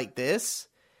issue like this.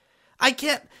 I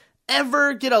can't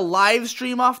ever get a live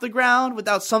stream off the ground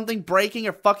without something breaking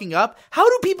or fucking up. How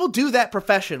do people do that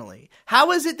professionally?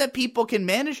 How is it that people can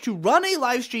manage to run a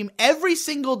live stream every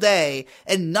single day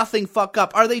and nothing fuck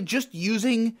up? Are they just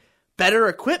using better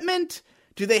equipment?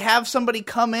 Do they have somebody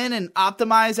come in and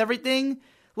optimize everything?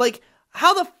 Like,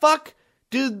 how the fuck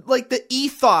do, like, the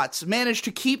e-thoughts manage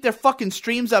to keep their fucking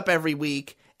streams up every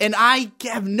week, and I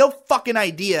have no fucking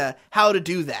idea how to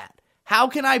do that? How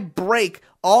can I break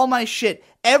all my shit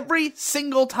every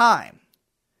single time?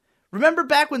 Remember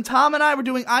back when Tom and I were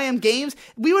doing I Am Games?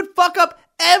 We would fuck up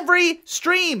every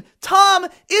stream. Tom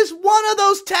is one of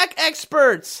those tech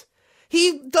experts.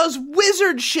 He does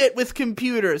wizard shit with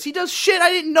computers. He does shit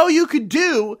I didn't know you could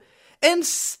do. And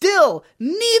still,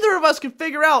 neither of us could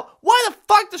figure out why the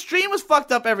fuck the stream was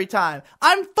fucked up every time.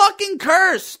 I'm fucking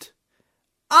cursed.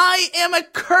 I am a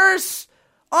curse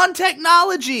on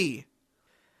technology.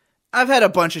 I've had a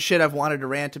bunch of shit I've wanted to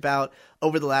rant about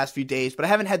over the last few days, but I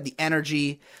haven't had the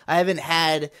energy. I haven't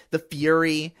had the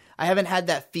fury. I haven't had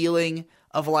that feeling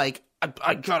of like,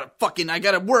 I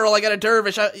gotta whirl, I gotta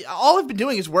dervish. All I've been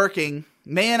doing is working.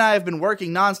 May and I have been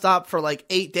working nonstop for like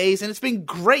 8 days, and it's been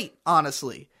great,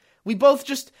 honestly. We both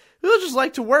just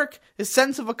like to work. A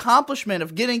sense of accomplishment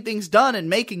of getting things done and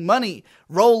making money,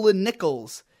 rolling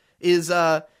nickels is,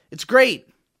 it's great.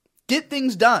 Get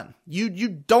things done. You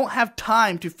don't have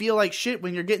time to feel like shit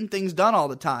when you're getting things done all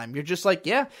the time. You're just like,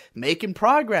 yeah, making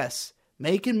progress,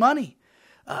 making money,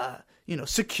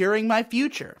 securing my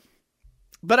future.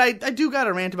 But I do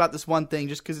gotta rant about this one thing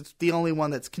just because it's the only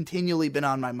one that's continually been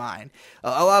on my mind.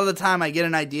 A lot of the time I get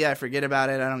an idea, I forget about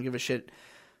it, I don't give a shit.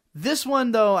 This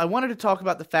one, though, I wanted to talk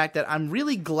about the fact that I'm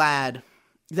really glad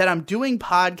that I'm doing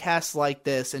podcasts like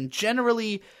this and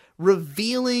generally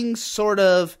revealing sort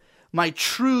of my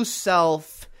true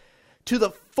self to the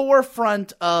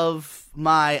forefront of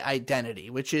my identity,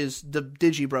 which is the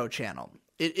DigiBro channel.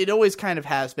 It always kind of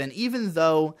has been, even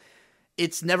though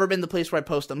it's never been the place where I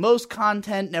post the most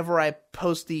content, never I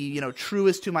post the,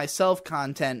 truest to myself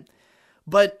content,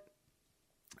 but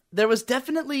there was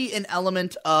definitely an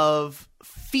element of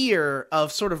fear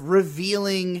of sort of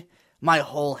revealing my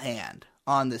whole hand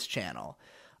on this channel.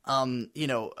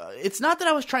 It's not that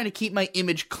I was trying to keep my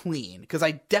image clean, because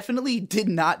I definitely did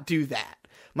not do that.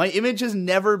 My image has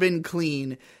never been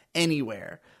clean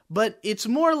anywhere, but it's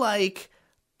more like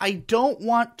I don't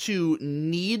want to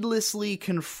needlessly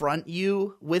confront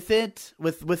you with it,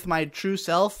 with my true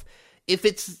self, if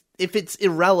it's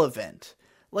irrelevant.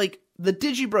 Like, the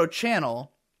DigiBro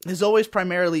channel has always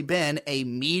primarily been a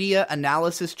media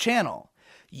analysis channel.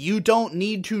 You don't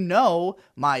need to know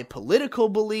my political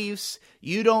beliefs.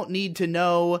 You don't need to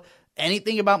know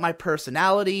anything about my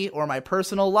personality or my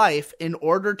personal life in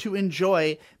order to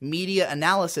enjoy media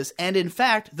analysis. And in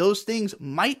fact, those things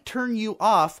might turn you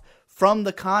off from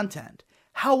the content.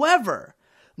 However,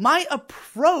 my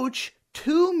approach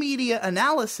to media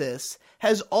analysis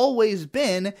has always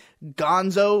been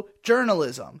gonzo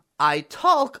journalism. I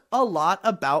talk a lot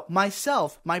about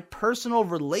myself, my personal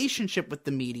relationship with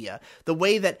the media, the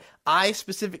way that I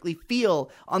specifically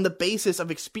feel on the basis of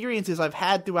experiences I've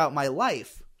had throughout my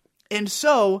life. And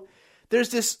so there's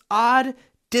this odd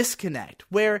disconnect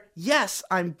where, yes,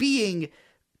 I'm being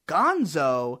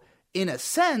gonzo in a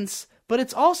sense, but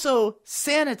it's also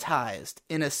sanitized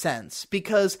in a sense,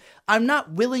 because I'm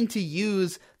not willing to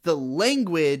use the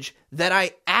language that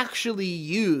I actually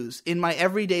use in my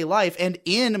everyday life and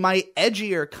in my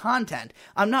edgier content.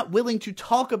 I'm not willing to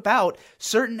talk about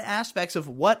certain aspects of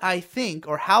what I think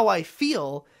or how I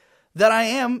feel that I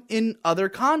am in other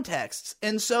contexts.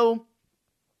 And so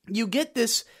you get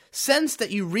this sense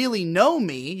that you really know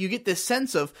me. You get this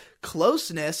sense of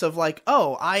closeness of like,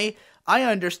 oh, I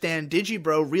understand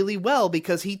DigiBro really well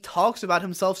because he talks about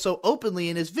himself so openly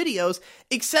in his videos,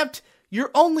 except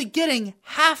you're only getting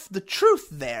half the truth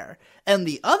there. And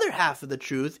the other half of the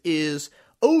truth is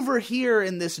over here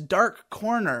in this dark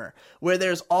corner where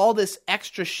there's all this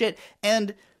extra shit.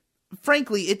 And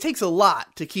frankly, it takes a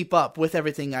lot to keep up with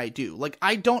everything I do. Like,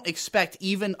 I don't expect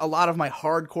even a lot of my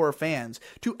hardcore fans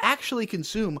to actually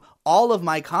consume all of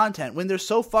my content when there's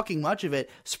so fucking much of it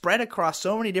spread across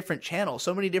so many different channels,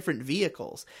 so many different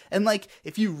vehicles. And like,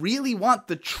 if you really want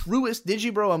the truest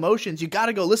DigiBro emotions, you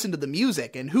gotta go listen to the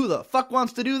music, and who the fuck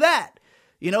wants to do that?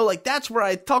 Like, that's where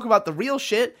I talk about the real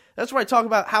shit. That's where I talk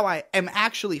about how I am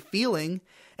actually feeling.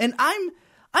 And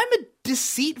I'm a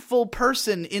deceitful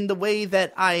person in the way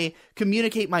that I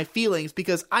communicate my feelings,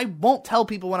 because I won't tell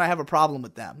people when I have a problem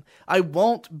with them. I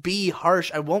won't be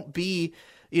harsh. I won't be,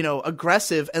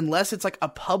 aggressive unless it's like a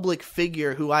public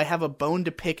figure who I have a bone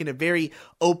to pick in a very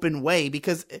open way,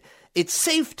 because it's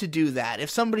safe to do that. If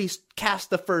somebody's cast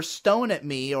the first stone at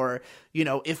me, or,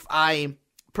 if I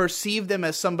perceive them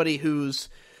as somebody who's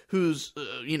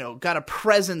got a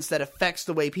presence that affects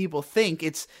the way people think,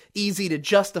 it's easy to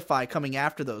justify coming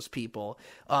after those people.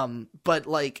 But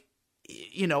like,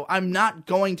 I'm not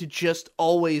going to just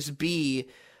always be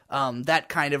that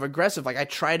kind of aggressive. Like I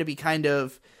try to be kind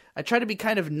of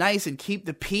nice and keep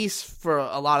the peace for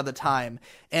a lot of the time.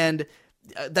 And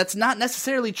that's not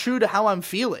necessarily true to how I'm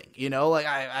feeling. Like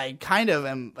I kind of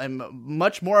am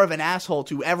much more of an asshole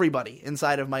to everybody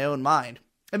inside of my own mind.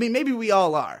 I mean, maybe we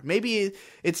all are. Maybe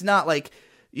it's not like,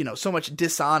 so much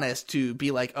dishonest to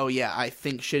be like, oh yeah, I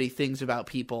think shitty things about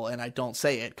people and I don't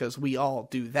say it, because we all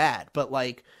do that. But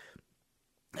like,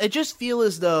 I just feel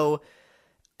as though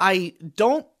I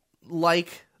don't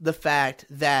like the fact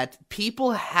that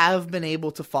people have been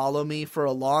able to follow me for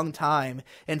a long time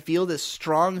and feel this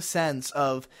strong sense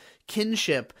of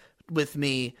kinship with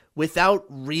me without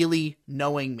really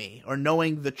knowing me or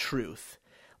knowing the truth.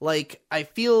 Like, I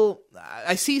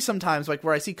see sometimes, like,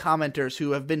 where I see commenters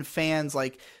who have been fans,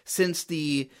 like, since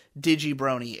the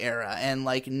Digibrony era, and,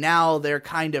 like, now they're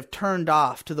kind of turned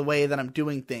off to the way that I'm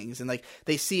doing things, and, like,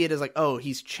 they see it as, like, oh,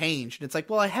 he's changed. And it's like,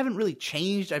 well, I haven't really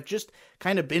changed. I've just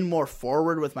kind of been more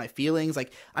forward with my feelings.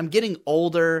 Like, I'm getting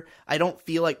older. I don't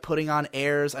feel like putting on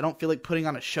airs. I don't feel like putting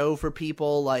on a show for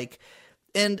people, like,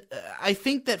 and I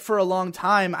think that for a long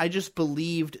time, I just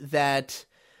believed that,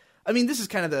 I mean, this is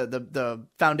kind of the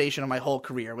foundation of my whole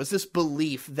career, was this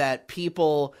belief that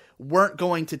people weren't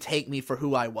going to take me for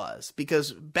who I was.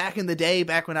 Because back in the day,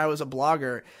 back when I was a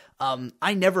blogger,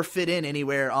 I never fit in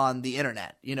anywhere on the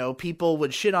internet. People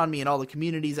would shit on me in all the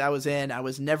communities I was in. I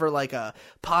was never like a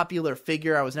popular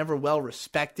figure. I was never well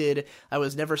respected. I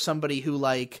was never somebody who,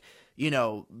 like,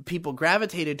 people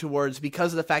gravitated towards,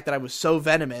 because of the fact that I was so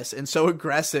venomous and so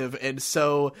aggressive and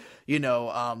so,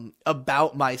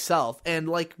 about myself. And,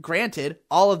 like, granted,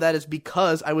 all of that is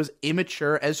because I was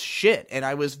immature as shit and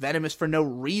I was venomous for no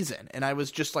reason. And I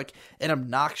was just, like, an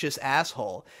obnoxious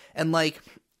asshole. And, like,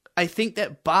 I think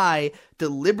that by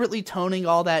deliberately toning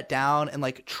all that down and,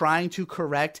 like, trying to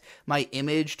correct my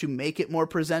image to make it more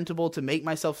presentable, to make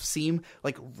myself seem,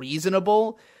 like,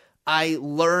 reasonable, I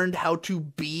learned how to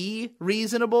be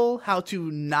reasonable, how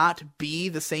to not be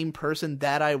the same person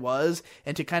that I was,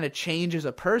 and to kind of change as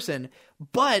a person.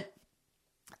 But,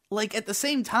 like, at the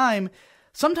same time,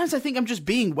 sometimes I think I'm just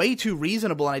being way too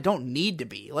reasonable and I don't need to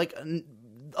be. Like,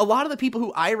 a lot of the people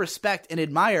who I respect and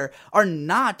admire are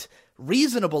not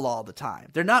reasonable all the time.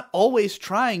 They're not always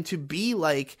trying to be,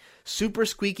 like, super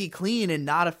squeaky clean and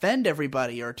not offend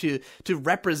everybody, or to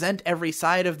represent every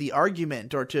side of the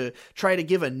argument, or to try to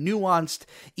give a nuanced,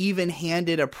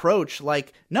 even-handed approach.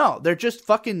 Like, no, they're just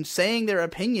fucking saying their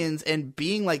opinions and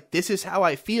being like, this is how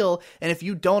I feel, and if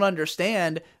you don't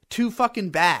understand, too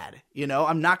fucking bad.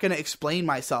 I'm not going to explain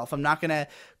myself. I'm not going to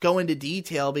go into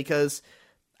detail, because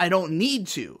I don't need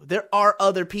to. There are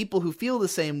other people who feel the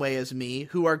same way as me,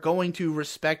 who are going to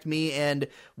respect me and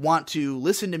want to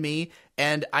listen to me,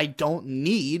 and I don't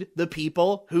need the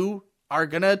people who are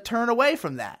gonna turn away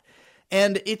from that.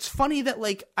 And it's funny that,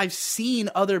 like, I've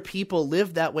seen other people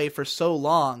live that way for so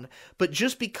long, but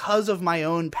just because of my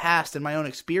own past and my own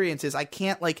experiences, I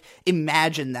can't, like,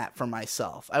 imagine that for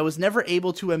myself. I was never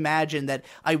able to imagine that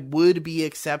I would be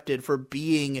accepted for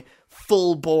being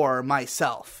full bore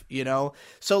myself,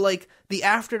 So, like, the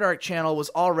After Dark channel was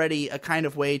already a kind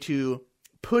of way to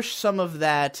push some of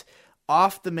that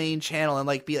off the main channel and,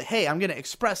 like, be like, hey, I'm going to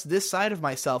express this side of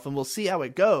myself and we'll see how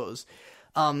it goes.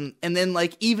 And then,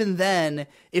 like, even then,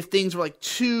 if things were, like,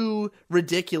 too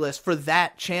ridiculous for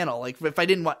that channel, like, if I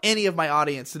didn't want any of my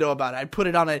audience to know about it, I'd put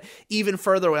it on an even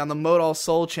further away on the Modal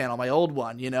Soul channel, my old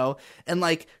one, and,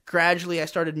 like, gradually I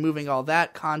started moving all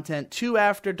that content to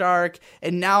After Dark,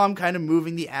 and now I'm kind of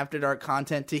moving the After Dark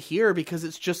content to here, because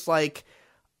it's just, like,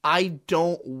 I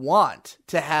don't want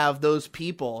to have those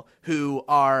people who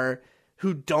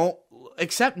don't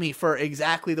accept me for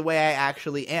exactly the way I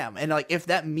actually am. And, like, if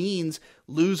that means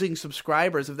losing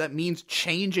subscribers, if that means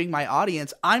changing my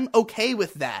audience, I'm okay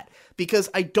with that, because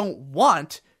I don't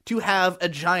want to have a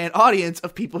giant audience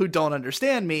of people who don't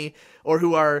understand me, or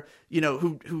who are,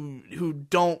 who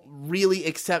don't really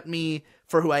accept me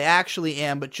for who I actually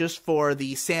am, but just for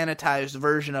the sanitized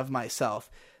version of myself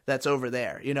that's over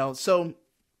there, So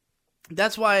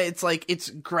That's why it's like, it's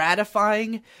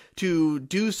gratifying to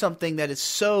do something that is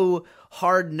so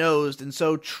hard-nosed and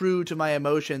so true to my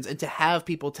emotions, and to have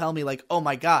people tell me like, oh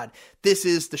my god, this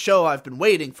is the show I've been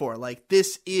waiting for. Like,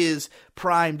 this is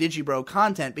prime Digibro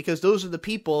content, because those are the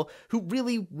people who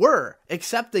really were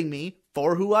accepting me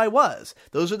for who I was.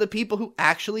 Those are the people who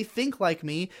actually think like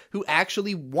me, who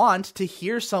actually want to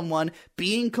hear someone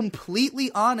being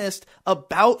completely honest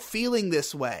about feeling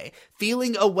this way,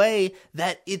 feeling a way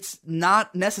that it's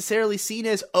not necessarily seen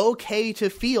as okay to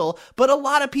feel, but a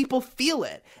lot of people feel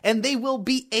it, and they will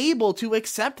be able to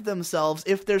accept themselves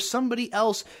if there's somebody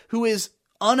else who is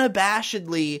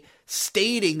unabashedly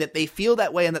stating that they feel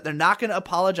that way, and that they're not going to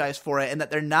apologize for it, and that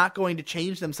they're not going to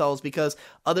change themselves because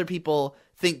other people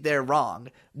think they're wrong,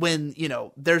 when, you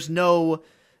know,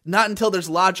 not until there's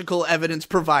logical evidence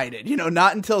provided, you know,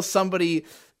 not until somebody,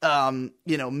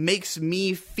 you know, makes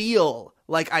me feel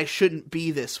like I shouldn't be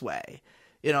this way.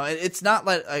 You know, it's not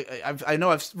like, I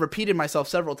know I've repeated myself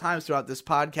several times throughout this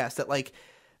podcast that, like,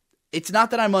 it's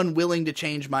not that I'm unwilling to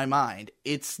change my mind.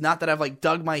 It's not that I've, like,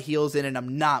 dug my heels in and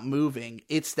I'm not moving.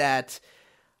 It's that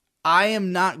I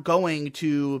am not going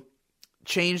to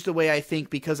change the way I think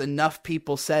because enough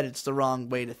people said it's the wrong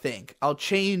way to think. I'll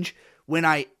change when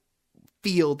I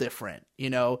feel different, you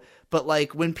know? But,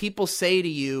 like, when people say to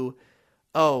you,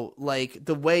 oh, like,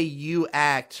 the way you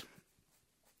act,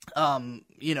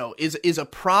 you know, is a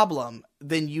problem,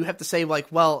 then you have to say, like,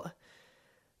 well,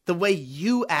 the way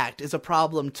you act is a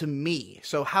problem to me.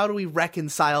 So how do we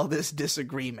reconcile this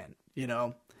disagreement, you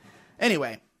know?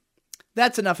 Anyway,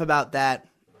 that's enough about that.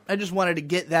 I just wanted to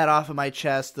get that off of my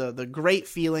chest, the great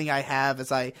feeling I have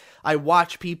as I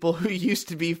watch people who used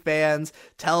to be fans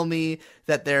tell me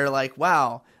that they're like,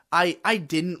 wow, I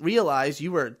didn't realize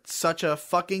you were such a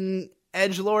fucking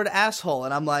edgelord asshole.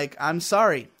 And I'm like, I'm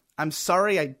sorry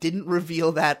I didn't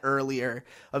reveal that earlier.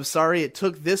 I'm sorry it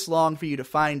took this long for you to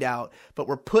find out, but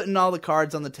we're putting all the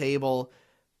cards on the table.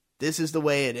 This is the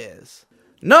way it is.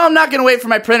 No, I'm not going to wait for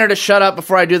my printer to shut up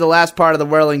before I do the last part of the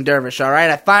Whirling Dervish,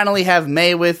 alright? I finally have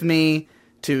May with me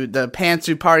to the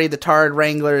Pantsu party. The Tard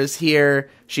Wrangler is here.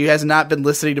 She has not been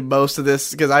listening to most of this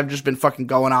because I've just been fucking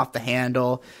going off the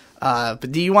handle.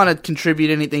 But do you want to contribute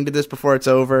anything to this before it's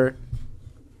over?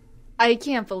 I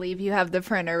can't believe you have the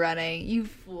printer running, you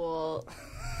fool.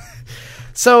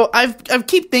 So I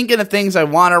keep thinking of things I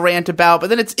want to rant about, but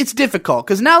then it's difficult,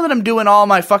 because now that I'm doing all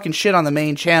my fucking shit on the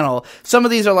main channel, some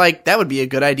of these are like, that would be a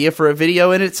good idea for a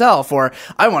video in itself, or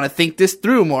I want to think this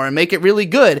through more and make it really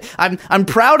good. I'm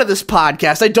proud of this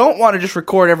podcast. I don't want to just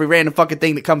record every random fucking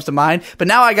thing that comes to mind, but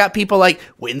now I got people like,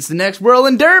 when's the next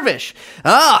Whirling Dervish?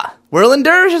 Whirling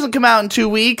Dervish doesn't come out in 2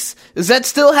 weeks. Is that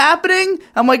still happening?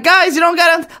 I'm like, guys, you don't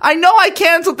gotta... I know I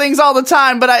cancel things all the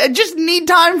time, but I just need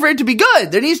time for it to be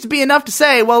good. There needs to be enough to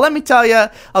say, well, let me tell you,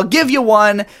 I'll give you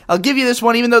one. I'll give you this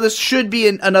one, even though this should be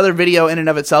another video in and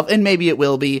of itself, and maybe it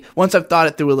will be once I've thought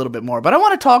it through a little bit more. But I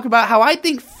want to talk about how I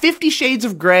think 50 Shades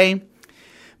of Grey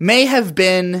may have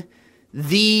been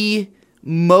the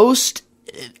most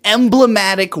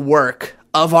emblematic work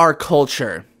of our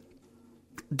culture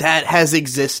that has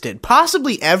existed,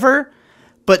 possibly ever,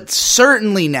 but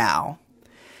certainly now.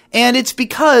 And it's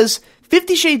because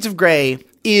 50 Shades of Grey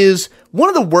is one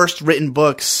of the worst written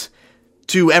books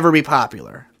to ever be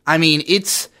popular. I mean,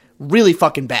 it's really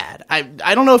fucking bad. I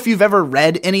don't know if you've ever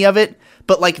read any of it,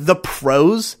 but like the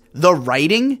prose, the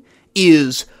writing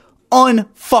is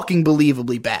unfucking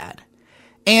believably bad.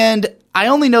 And I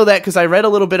only know that because I read a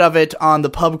little bit of it on the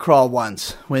pub crawl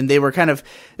once, when they were kind of,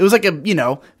 it was like a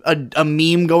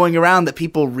meme going around that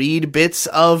people read bits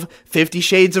of 50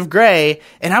 Shades of Grey,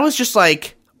 and I was just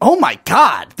like, oh my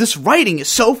god, this writing is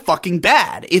so fucking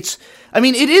bad. It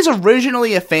is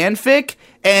originally a fanfic,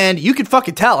 and you could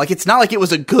fucking tell, like, it's not like it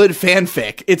was a good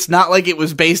fanfic. It's not like it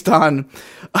was based on,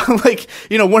 like,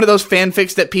 one of those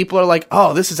fanfics that people are like,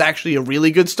 oh, this is actually a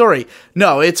really good story.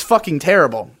 No, it's fucking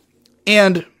terrible.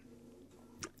 And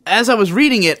as I was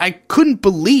reading it, I couldn't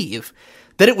believe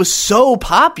that it was so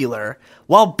popular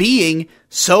while being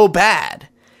so bad.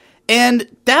 And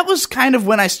that was kind of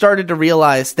when I started to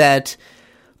realize that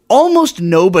almost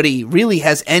nobody really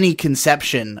has any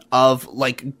conception of,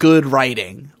 like, good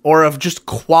writing or of just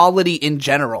quality in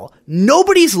general.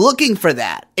 Nobody's looking for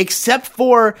that, except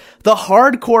for the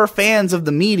hardcore fans of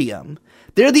the medium.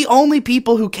 They're the only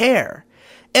people who care.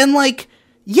 And, like,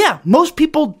 yeah, most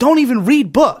people don't even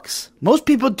read books. Most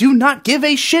people do not give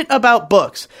a shit about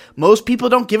books. Most people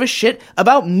don't give a shit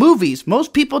about movies.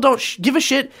 Most people don't give a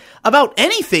shit about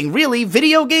anything, really.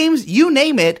 Video games, you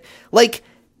name it. Like,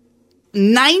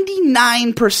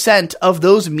 99% of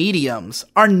those mediums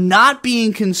are not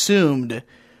being consumed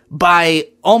by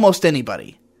almost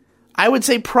anybody. I would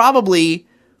say probably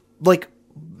like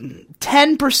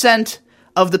 10%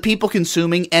 of the people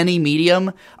consuming any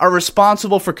medium are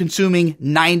responsible for consuming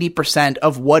 90%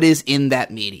 of what is in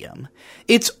that medium.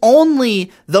 It's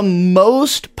only the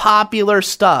most popular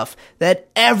stuff that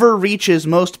ever reaches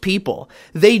most people.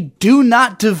 They do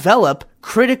not develop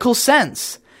critical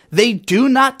sense. They do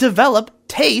not develop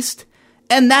taste,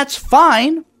 and that's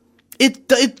fine.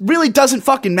 It really doesn't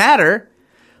fucking matter,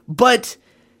 but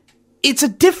it's a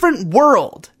different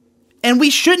world. And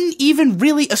we shouldn't even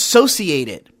really associate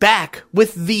it back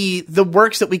with the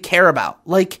works that we care about.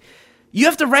 Like, you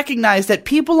have to recognize that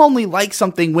people only like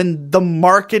something when the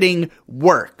marketing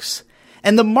works.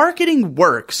 And the marketing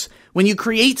works when you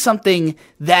create something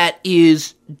that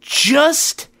is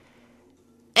just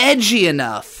edgy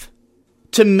enough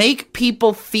to make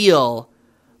people feel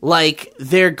like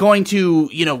they're going to,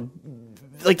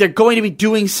 like they're going to be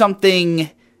doing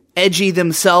something edgy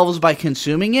themselves by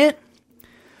consuming it,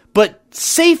 but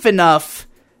safe enough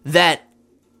that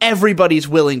everybody's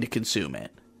willing to consume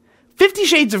it. 50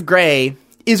 Shades of Grey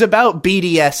is about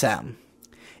BDSM.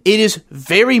 It is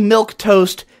very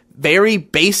milquetoast, very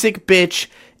basic bitch,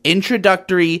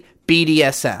 introductory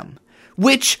BDSM,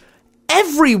 which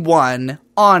everyone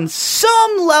on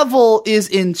some level is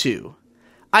into.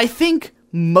 I think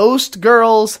most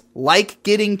girls like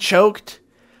getting choked.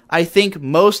 I think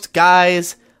most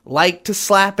guys like to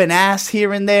slap an ass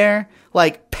here and there.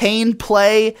 Like, pain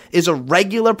play is a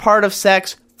regular part of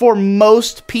sex for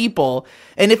most people,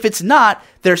 and if it's not,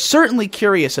 they're certainly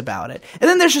curious about it. And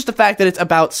then there's just the fact that it's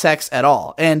about sex at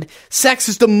all, and sex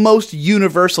is the most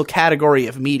universal category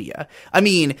of media. I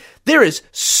mean, there is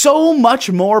so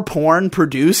much more porn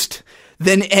produced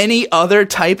than any other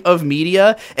type of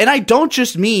media, and I don't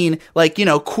just mean, like,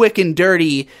 quick and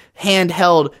dirty,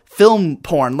 handheld film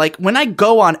porn. Like, when I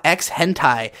go on X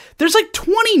Hentai, there's like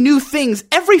 20 new things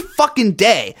every fucking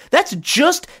day. That's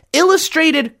just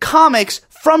illustrated comics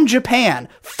from Japan.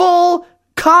 Full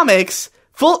comics,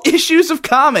 full issues of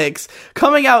comics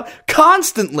coming out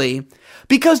constantly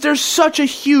because there's such a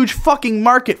huge fucking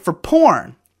market for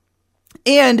porn.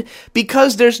 And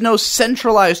because there's no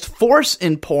centralized force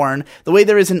in porn the way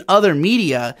there is in other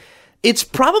media, it's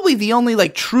probably the only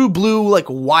like true blue, like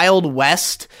Wild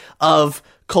West of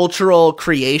cultural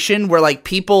creation where like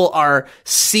people are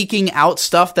seeking out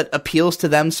stuff that appeals to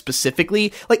them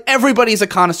specifically. Like, everybody's a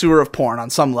connoisseur of porn on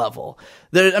some level.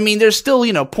 There's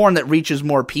still, porn that reaches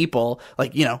more people.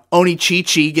 Like,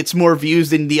 Onichichi gets more views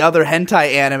than the other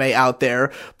hentai anime out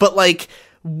there. But like,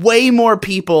 way more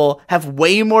people have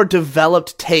way more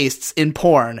developed tastes in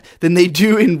porn than they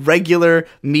do in regular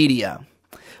media.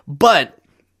 But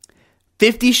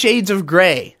 50 Shades of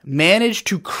Grey managed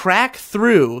to crack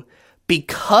through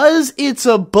because it's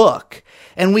a book.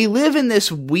 And we live in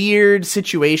this weird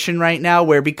situation right now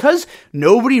where, because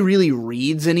nobody really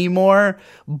reads anymore,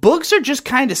 books are just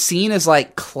kind of seen as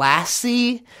like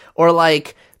classy, or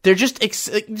like they're just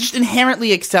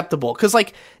inherently acceptable because,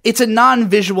 like, it's a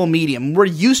non-visual medium. We're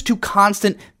used to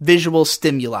constant visual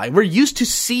stimuli. We're used to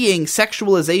seeing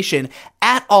sexualization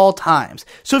at all times.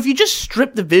 So if you just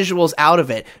strip the visuals out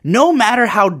of it, no matter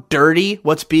how dirty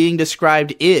what's being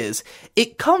described is,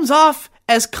 it comes off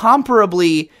as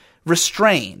comparably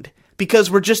restrained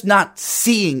because we're just not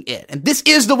seeing it. And this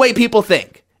is the way people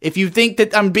think. If you think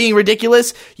that I'm being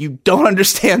ridiculous, you don't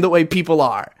understand the way people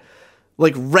are.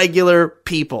 Like, regular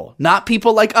people, not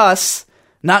people like us,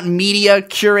 not media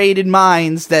curated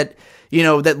minds that,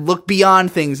 that look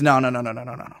beyond things. No.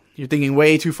 You're thinking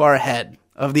way too far ahead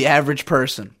of the average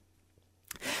person.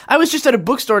 I was just at a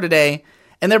bookstore today,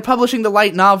 and they're publishing the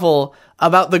light novel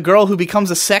about the girl who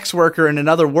becomes a sex worker in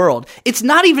another world. It's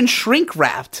not even shrink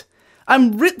wrapped.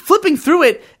 I'm flipping through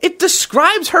it. It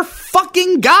describes her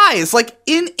fucking guys, like,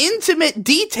 in intimate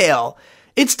detail.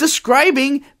 It's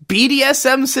describing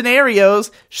BDSM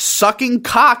scenarios, sucking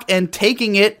cock and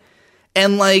taking it,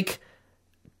 and like,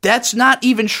 that's not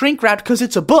even shrink wrapped because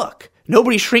it's a book.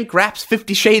 Nobody shrink wraps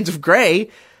 50 Shades of Grey,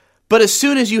 but as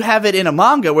soon as you have it in a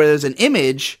manga where there's an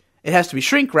image, it has to be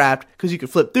shrink wrapped because you can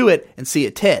flip through it and see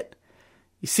a tit.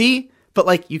 You see? But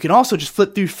like, you can also just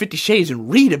flip through 50 Shades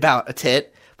and read about a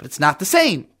tit, but it's not the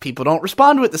same. People don't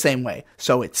respond to it the same way.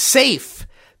 So it's safe.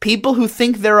 People who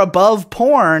think they're above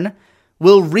porn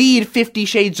will read 50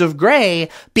 Shades of Grey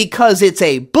because it's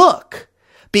a book.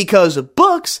 Because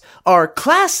books are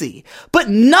classy. But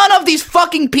none of these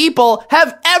fucking people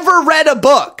have ever read a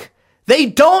book. They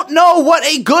don't know what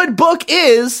a good book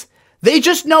is. They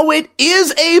just know it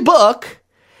is a book.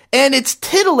 And it's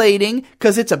titillating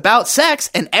because it's about sex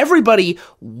and everybody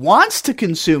wants to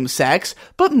consume sex,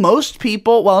 but most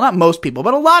people, well, not most people,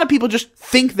 but a lot of people just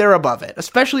think they're above it,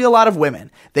 especially a lot of women.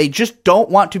 They just don't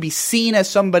want to be seen as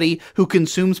somebody who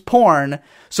consumes porn,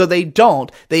 so they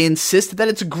don't. They insist that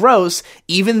it's gross,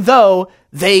 even though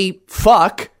they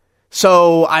fuck.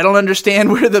 So I don't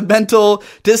understand where the mental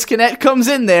disconnect comes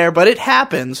in there, but it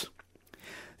happens.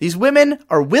 These women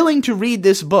are willing to read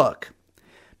this book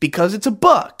because it's a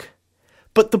book,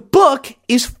 but the book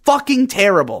is fucking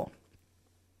terrible.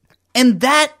 And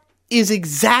that is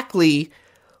exactly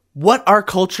what our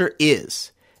culture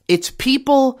is. It's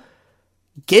people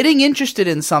getting interested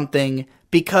in something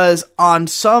because on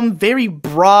some very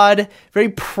broad, very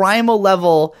primal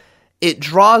level, it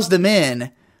draws them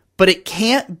in, but it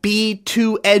can't be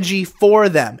too edgy for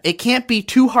them. It can't be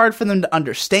too hard for them to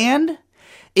understand.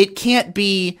 It can't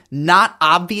be not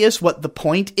obvious what the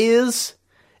point is.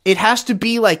 It has to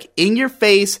be like in your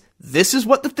face, this is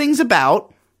what the thing's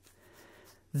about.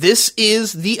 This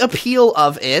is the appeal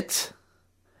of it.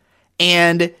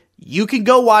 And you can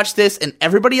go watch this and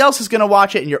everybody else is going to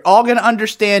watch it and you're all going to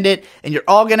understand it and you're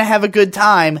all going to have a good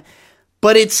time.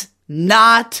 But it's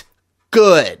not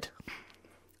good.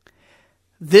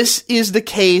 This is the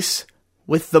case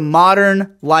with the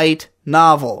modern light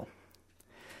novel.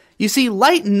 You see,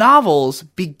 light novels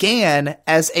began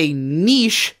as a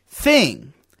niche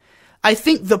thing. I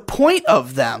think the point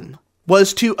of them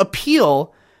was to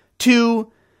appeal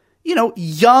to,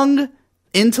 young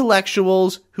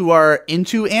intellectuals who are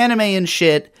into anime and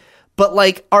shit,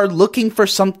 but are looking for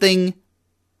something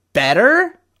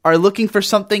better, are looking for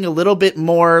something a little bit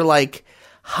more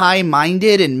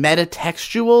high-minded and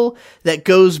metatextual that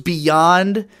goes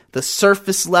beyond the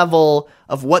surface level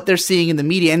of what they're seeing in the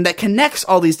media and that connects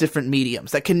all these different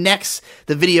mediums, that connects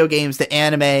the video games, the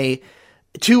anime,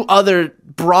 to other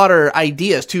broader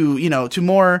ideas, to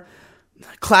more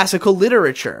classical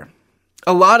literature.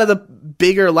 A lot of the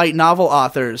bigger light novel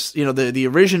authors, the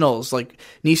originals like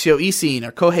Nishio Isin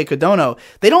or Kohei Kodono,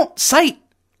 they don't cite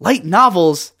light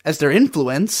novels as their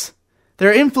influence.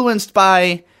 They're influenced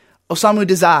by Osamu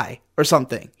Dazai or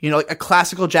something, a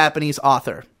classical Japanese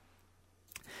author.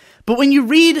 But when you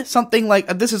read something like,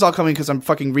 this is all coming because I'm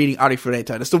fucking reading Ari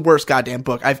Fureta. It's the worst goddamn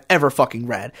book I've ever fucking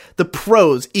read. The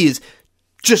prose is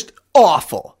just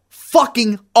awful.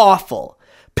 Fucking awful.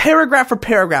 Paragraph for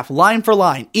paragraph, line for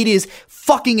line. It is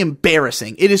fucking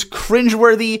embarrassing. It is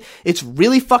cringeworthy. It's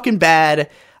really fucking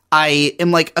bad. I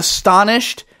am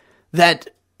astonished that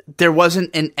there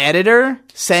wasn't an editor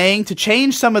saying to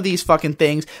change some of these fucking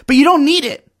things, but you don't need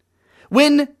it.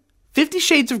 When 50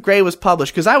 Shades of Grey was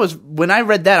published, because when I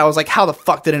read that, I was like, how the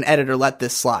fuck did an editor let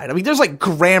this slide? I mean, there's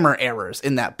grammar errors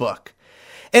in that book.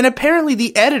 And apparently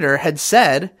the editor had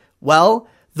said, well,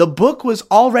 the book was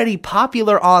already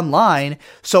popular online,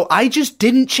 so I just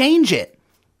didn't change it.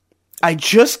 I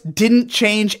just didn't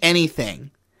change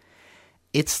anything.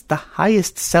 It's the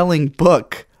highest selling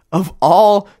book of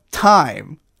all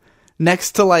time,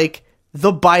 next to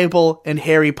the Bible and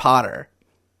Harry Potter.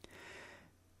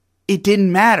 It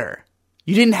didn't matter.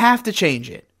 You didn't have to change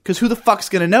it, because who the fuck's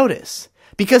gonna notice?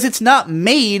 Because it's not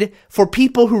made for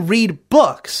people who read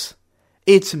books.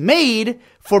 It's made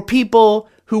for people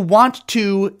who want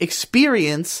to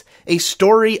experience a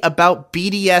story about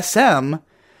BDSM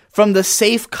from the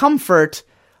safe comfort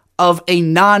of a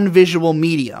non-visual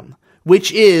medium, which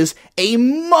is a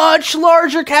much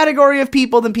larger category of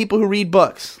people than people who read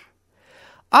books.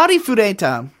 Ari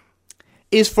Fureta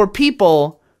is for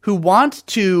people who want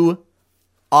to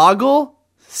ogle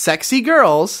sexy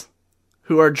girls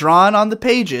who are drawn on the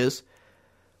pages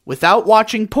without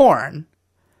watching porn.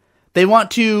 They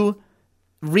want to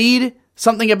read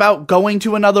something about going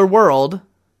to another world,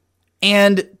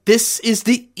 and this is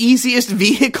the easiest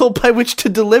vehicle by which to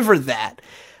deliver that.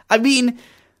 I mean,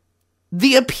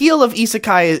 the appeal of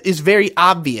isekai is very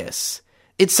obvious.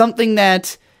 It's something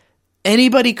that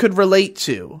anybody could relate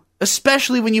to,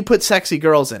 especially when you put sexy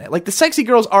girls in it. The sexy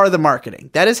girls are the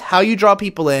marketing. That is how you draw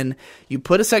people in. You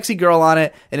put a sexy girl on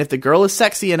it, and if the girl is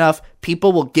sexy enough,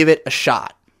 people will give it a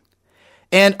shot.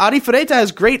 And Ari Fureta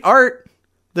has great art.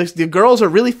 The girls are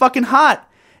really fucking hot.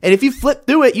 And if you flip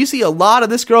through it, you see a lot of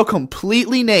this girl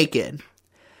completely naked.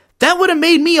 That would have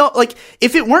made me,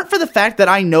 if it weren't for the fact that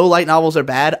I know light novels are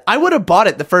bad, I would have bought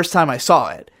it the first time I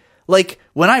saw it.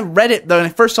 When I read it, when I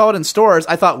first saw it in stores,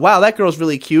 I thought, wow, that girl's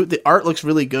really cute. The art looks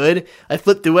really good. I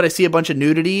flip through it, I see a bunch of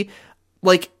nudity.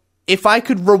 If I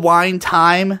could rewind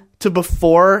time to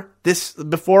before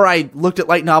I looked at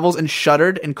light novels and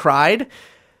shuddered and cried,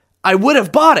 I would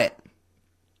have bought it.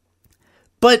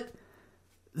 But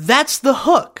that's the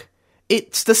hook.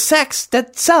 it's the sex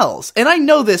that sells. And I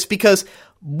know this because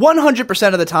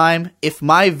 100% of the time, if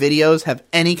my videos have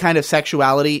any kind of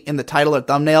sexuality in the title or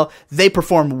thumbnail, they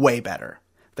perform way better.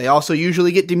 They also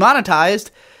usually get demonetized.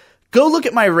 Go look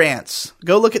at my rants.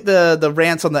 Go look at the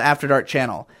rants on the After Dark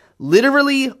channel.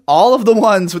 Literally, all of the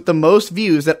ones with the most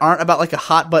views that aren't about like a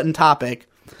hot button topic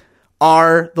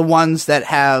are the ones that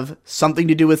have something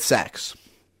to do with sex.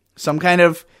 Some kind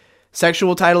of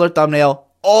sexual title or thumbnail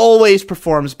always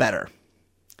performs better.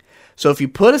 So if you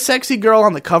put a sexy girl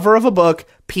on the cover of a book,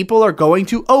 people are going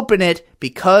to open it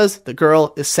because the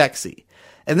girl is sexy.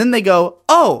 And then they go,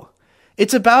 oh,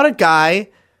 it's about a guy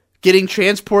getting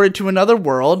transported to another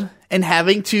world and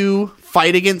having to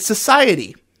fight against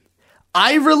society.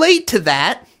 I relate to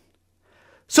that.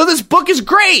 So this book is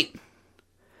great.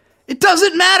 It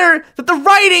doesn't matter that the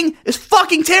writing is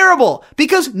fucking terrible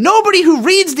because nobody who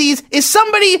reads these is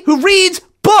somebody who reads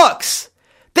books.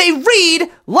 They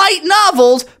read light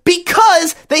novels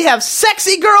because they have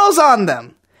sexy girls on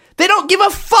them. They don't give a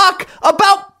fuck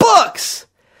about books.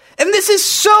 And this is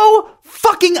so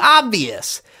fucking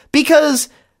obvious because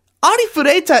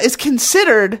Arifureta is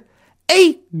considered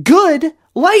a good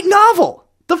light novel.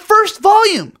 The first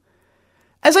volume.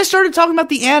 As I started talking about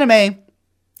the anime,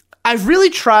 I've really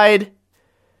tried,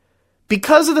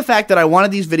 because of the fact that I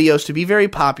wanted these videos to be very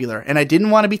popular and I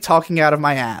didn't want to be talking out of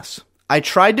my ass, I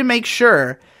tried to make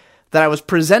sure that I was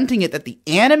presenting it that the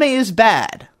anime is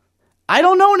bad. I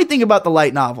don't know anything about the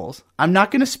light novels. I'm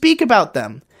not going to speak about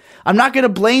them. I'm not going to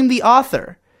blame the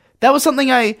author. That was something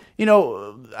I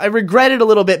regretted a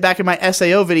little bit back in my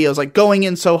SAO videos, like going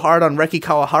in so hard on Reki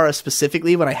Kawahara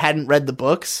specifically when I hadn't read the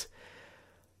books.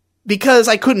 Because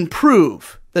I couldn't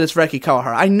prove that it's Reki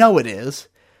Kawahara. I know it is.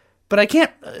 But I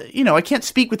can't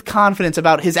speak with confidence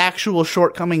about his actual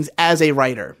shortcomings as a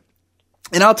writer.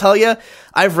 And I'll tell you,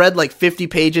 I've read like 50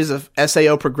 pages of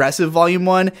SAO Progressive Volume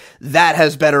 1. That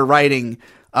has better writing.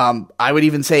 I would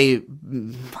even say, I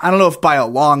don't know if by a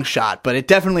long shot, but it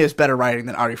definitely has better writing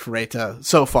than Arifureta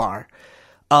so far.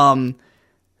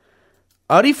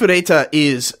 Arifureta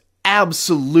is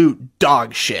absolute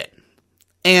dog shit.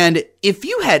 And if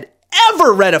you had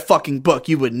ever read a fucking book,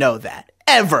 you would know that.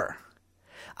 Ever.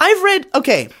 I've read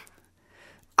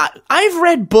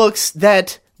books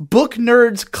that book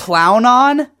nerds clown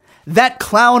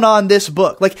on this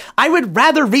book. Like, I would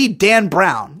rather read Dan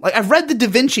Brown. Like, I've read the Da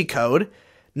Vinci Code.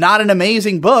 Not an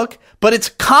amazing book, but it's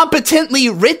competently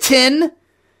written.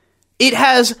 It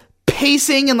has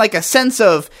pacing and like a sense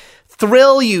of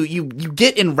thrill. You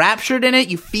get enraptured in it.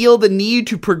 You feel the need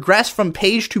to progress from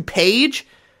page to page.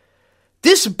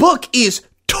 This book is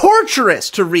torturous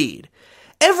to read.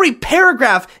 Every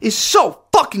paragraph is so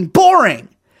fucking boring.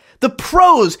 The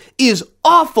prose is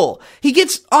awful. He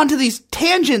gets onto these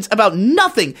tangents about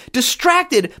nothing,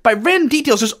 distracted by random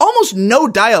details. There's almost no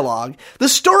dialogue. The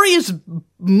story is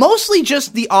mostly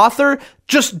just the author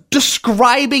just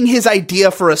describing his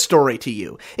idea for a story to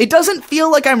you. It doesn't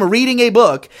feel like I'm reading a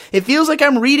book. It feels like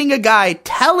I'm reading a guy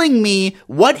telling me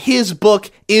what his book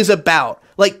is about.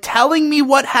 Like telling me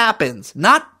what happens,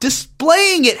 not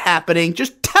displaying it happening,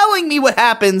 just telling me what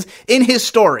happens in his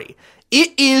story.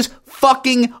 It is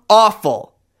fucking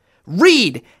awful.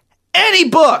 Read any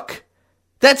book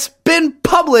that's been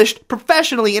published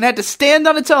professionally and had to stand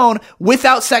on its own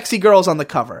without sexy girls on the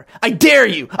cover. I dare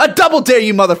you. I double dare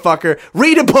you, motherfucker.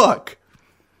 Read a book.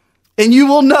 And you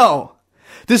will know.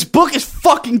 This book is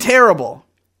fucking terrible.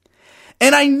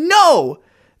 And I know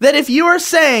that if you are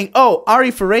saying, oh,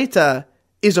 Arifureta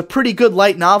is a pretty good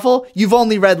light novel, you've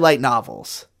only read light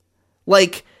novels.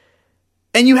 Like,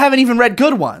 and you haven't even read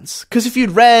good ones. Because if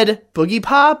you'd read Boogie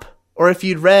Pop, or if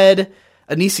you'd read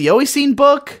a Nishio Scene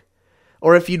book,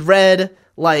 or if you'd read,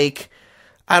 like,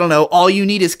 I don't know, All You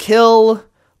Need Is Kill,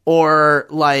 or,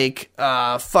 like,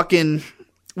 fucking,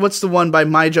 what's the one by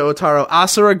Maijo Otaro?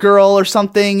 Asura Girl or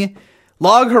something?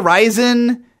 Log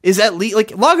Horizon is at least,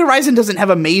 like, Log Horizon doesn't have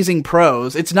amazing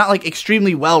prose. It's not, like,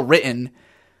 extremely well written,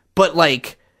 but,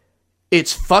 like,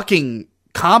 it's fucking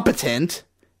competent.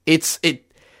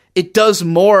 It does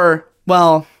more,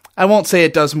 well, I won't say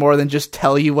it does more than just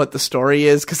tell you what the story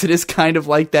is, because it is kind of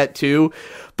like that too,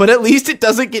 but at least it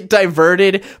doesn't get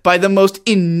diverted by the most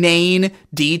inane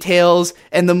details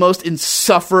and the most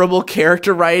insufferable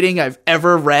character writing I've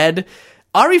ever read.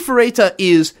 Arifureta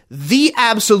is the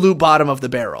absolute bottom of the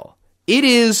barrel. It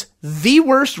is the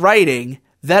worst writing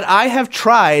that I have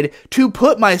tried to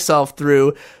put myself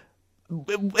through.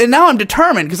 And now I'm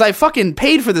determined, because I fucking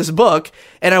paid for this book,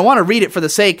 and I want to read it for the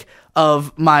sake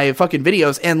of my fucking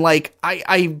videos, and, like,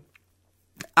 I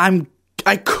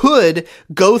could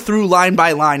go through line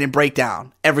by line and break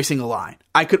down every single line.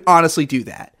 I could honestly do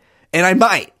that. And I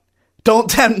might. Don't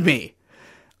tempt me.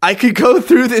 I could go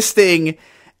through this thing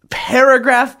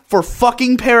paragraph for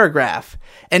fucking paragraph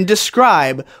and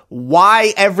describe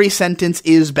why every sentence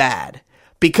is bad.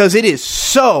 Because it is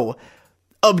so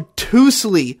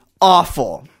obtusely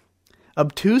awful.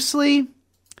 Obtusely?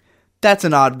 That's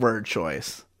an odd word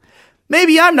choice.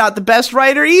 Maybe I'm not the best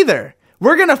writer either.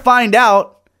 We're going to find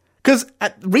out. Because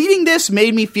reading this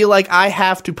made me feel like I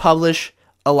have to publish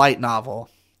a light novel.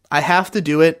 I have to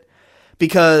do it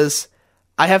because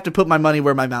I have to put my money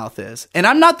where my mouth is. And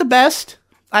I'm not the best.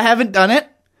 I haven't done it.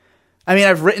 I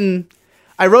mean,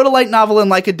 I wrote a light novel in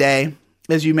like a day,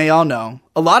 as you may all know.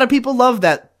 A lot of people love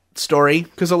that story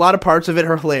because a lot of parts of it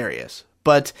are hilarious.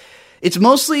 But it's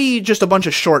mostly just a bunch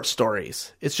of short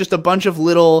stories. It's just a bunch of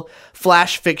little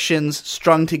flash fictions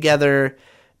strung together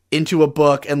into a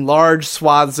book, and large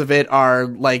swaths of it are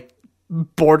like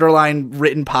borderline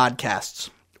written podcasts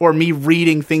or me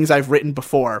reading things I've written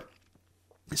before.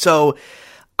 So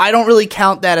I don't really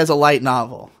count that as a light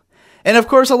novel. And of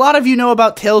course, a lot of you know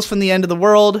about Tales from the End of the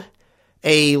World,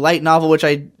 a light novel which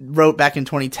I wrote back in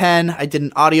 2010. I did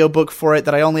an audiobook for it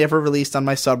that I only ever released on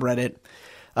my subreddit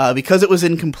because it was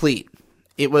incomplete.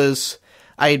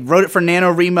 I wrote it for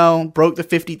NaNoWriMo, broke the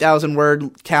 50,000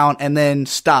 word count, and then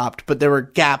stopped, but there were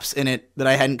gaps in it that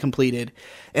I hadn't completed.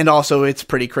 And also, it's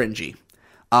pretty cringy.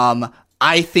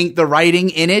 I think the writing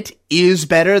in it is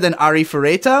better than Ari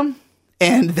Fureta,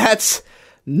 and that's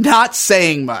not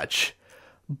saying much.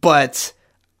 But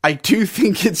I do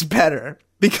think it's better,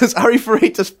 because Ari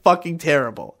Fureta's fucking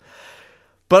terrible.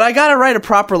 But I gotta write a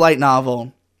proper light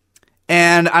novel,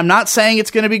 and I'm not saying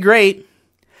it's gonna be great,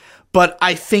 but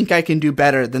I think I can do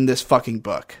better than this fucking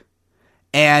book.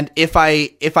 And if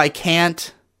I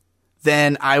can't,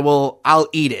 then I'll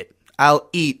eat it. I'll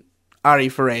eat Ari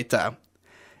Fureta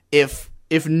if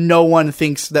no one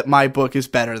thinks that my book is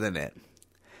better than it.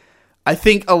 I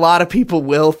think a lot of people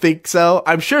will think so.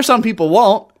 I'm sure some people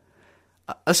won't.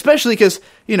 Especially because,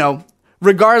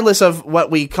 regardless of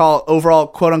what we call overall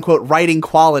quote-unquote writing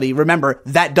quality, remember,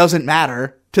 that doesn't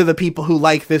matter to the people who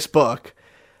like this book.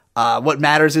 What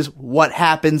matters is what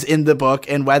happens in the book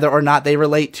and whether or not they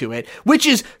relate to it, which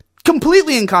is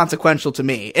completely inconsequential to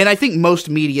me. And I think most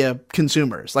media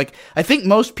consumers, I think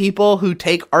most people who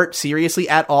take art seriously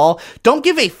at all don't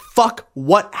give a fuck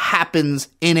what happens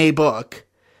in a book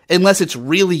unless it's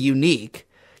really unique.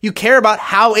 You care about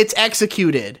how it's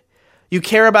executed. You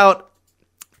care about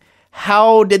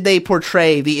how did they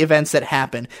portray the events that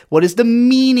happen? What is the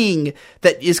meaning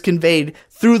that is conveyed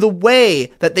through the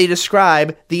way that they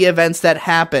describe the events that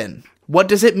happen? What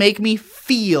does it make me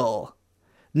feel?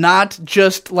 Not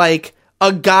just like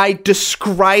a guy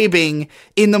describing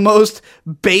in the most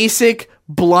basic,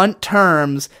 blunt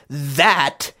terms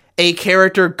that a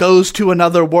character goes to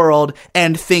another world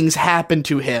and things happen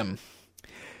to him.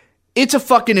 It's a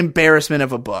fucking embarrassment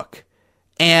of a book.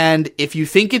 And if you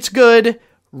think it's good,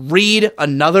 read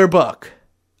another book.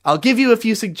 I'll give you a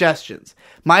few suggestions.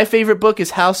 My favorite book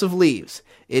is House of Leaves.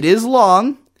 It is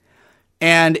long,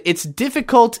 and it's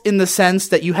difficult in the sense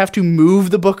that you have to move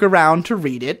the book around to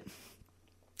read it,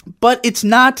 but it's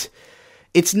not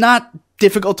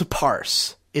difficult to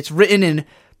parse. It's written in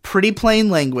pretty plain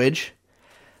language,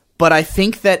 but I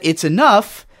think that it's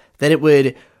enough that it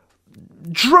would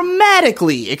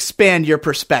dramatically expand your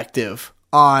perspective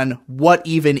on what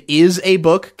even is a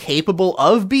book capable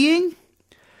of being,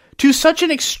 to such an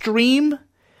extreme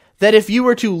that if you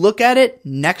were to look at it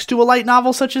next to a light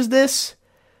novel such as this,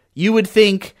 you would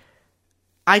think,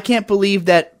 I can't believe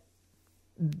that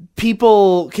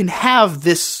people can have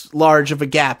this large of a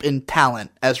gap in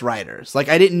talent as writers.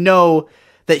 I didn't know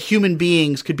that human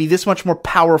beings could be this much more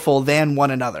powerful than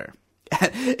one another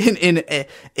in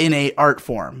a art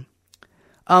form.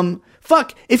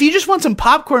 Fuck, if you just want some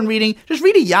popcorn reading, just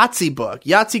read a Yahtzee book.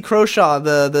 Yahtzee Croshaw,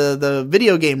 the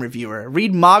video game reviewer.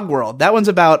 Read Mogworld. That one's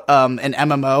about an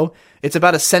MMO. It's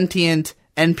about a sentient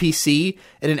NPC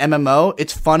in an MMO.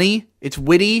 It's funny, it's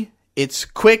witty, it's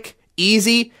quick,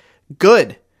 easy,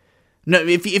 good. No,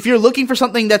 if you're looking for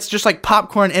something that's just like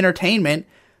popcorn entertainment,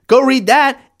 go read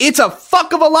that. It's a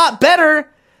fuck of a lot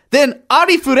better than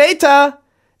Ari Fureta.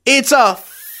 It's a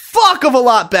fuck of a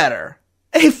lot better.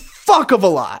 A fuck of a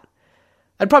lot.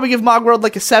 I'd probably give Mogworld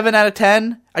a 7 out of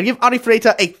 10. I'd give Ari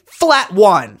Fureta a flat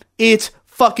 1. It's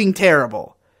fucking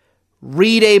terrible.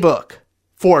 Read a book.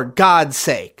 For God's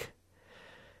sake.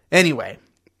 Anyway.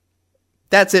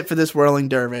 That's it for this Whirling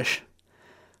Dervish.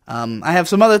 I have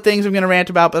some other things I'm going to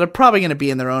rant about, but they're probably going to be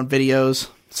in their own videos.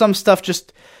 Some stuff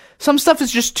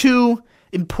is just too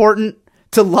important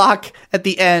to lock at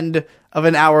the end of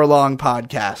an hour-long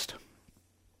podcast.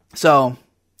 So,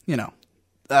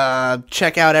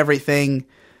 check out everything.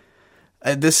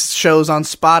 This show's on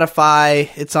Spotify.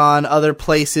 It's on other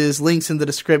places. Links in the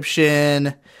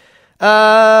description.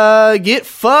 Get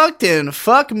fucked and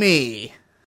fuck me.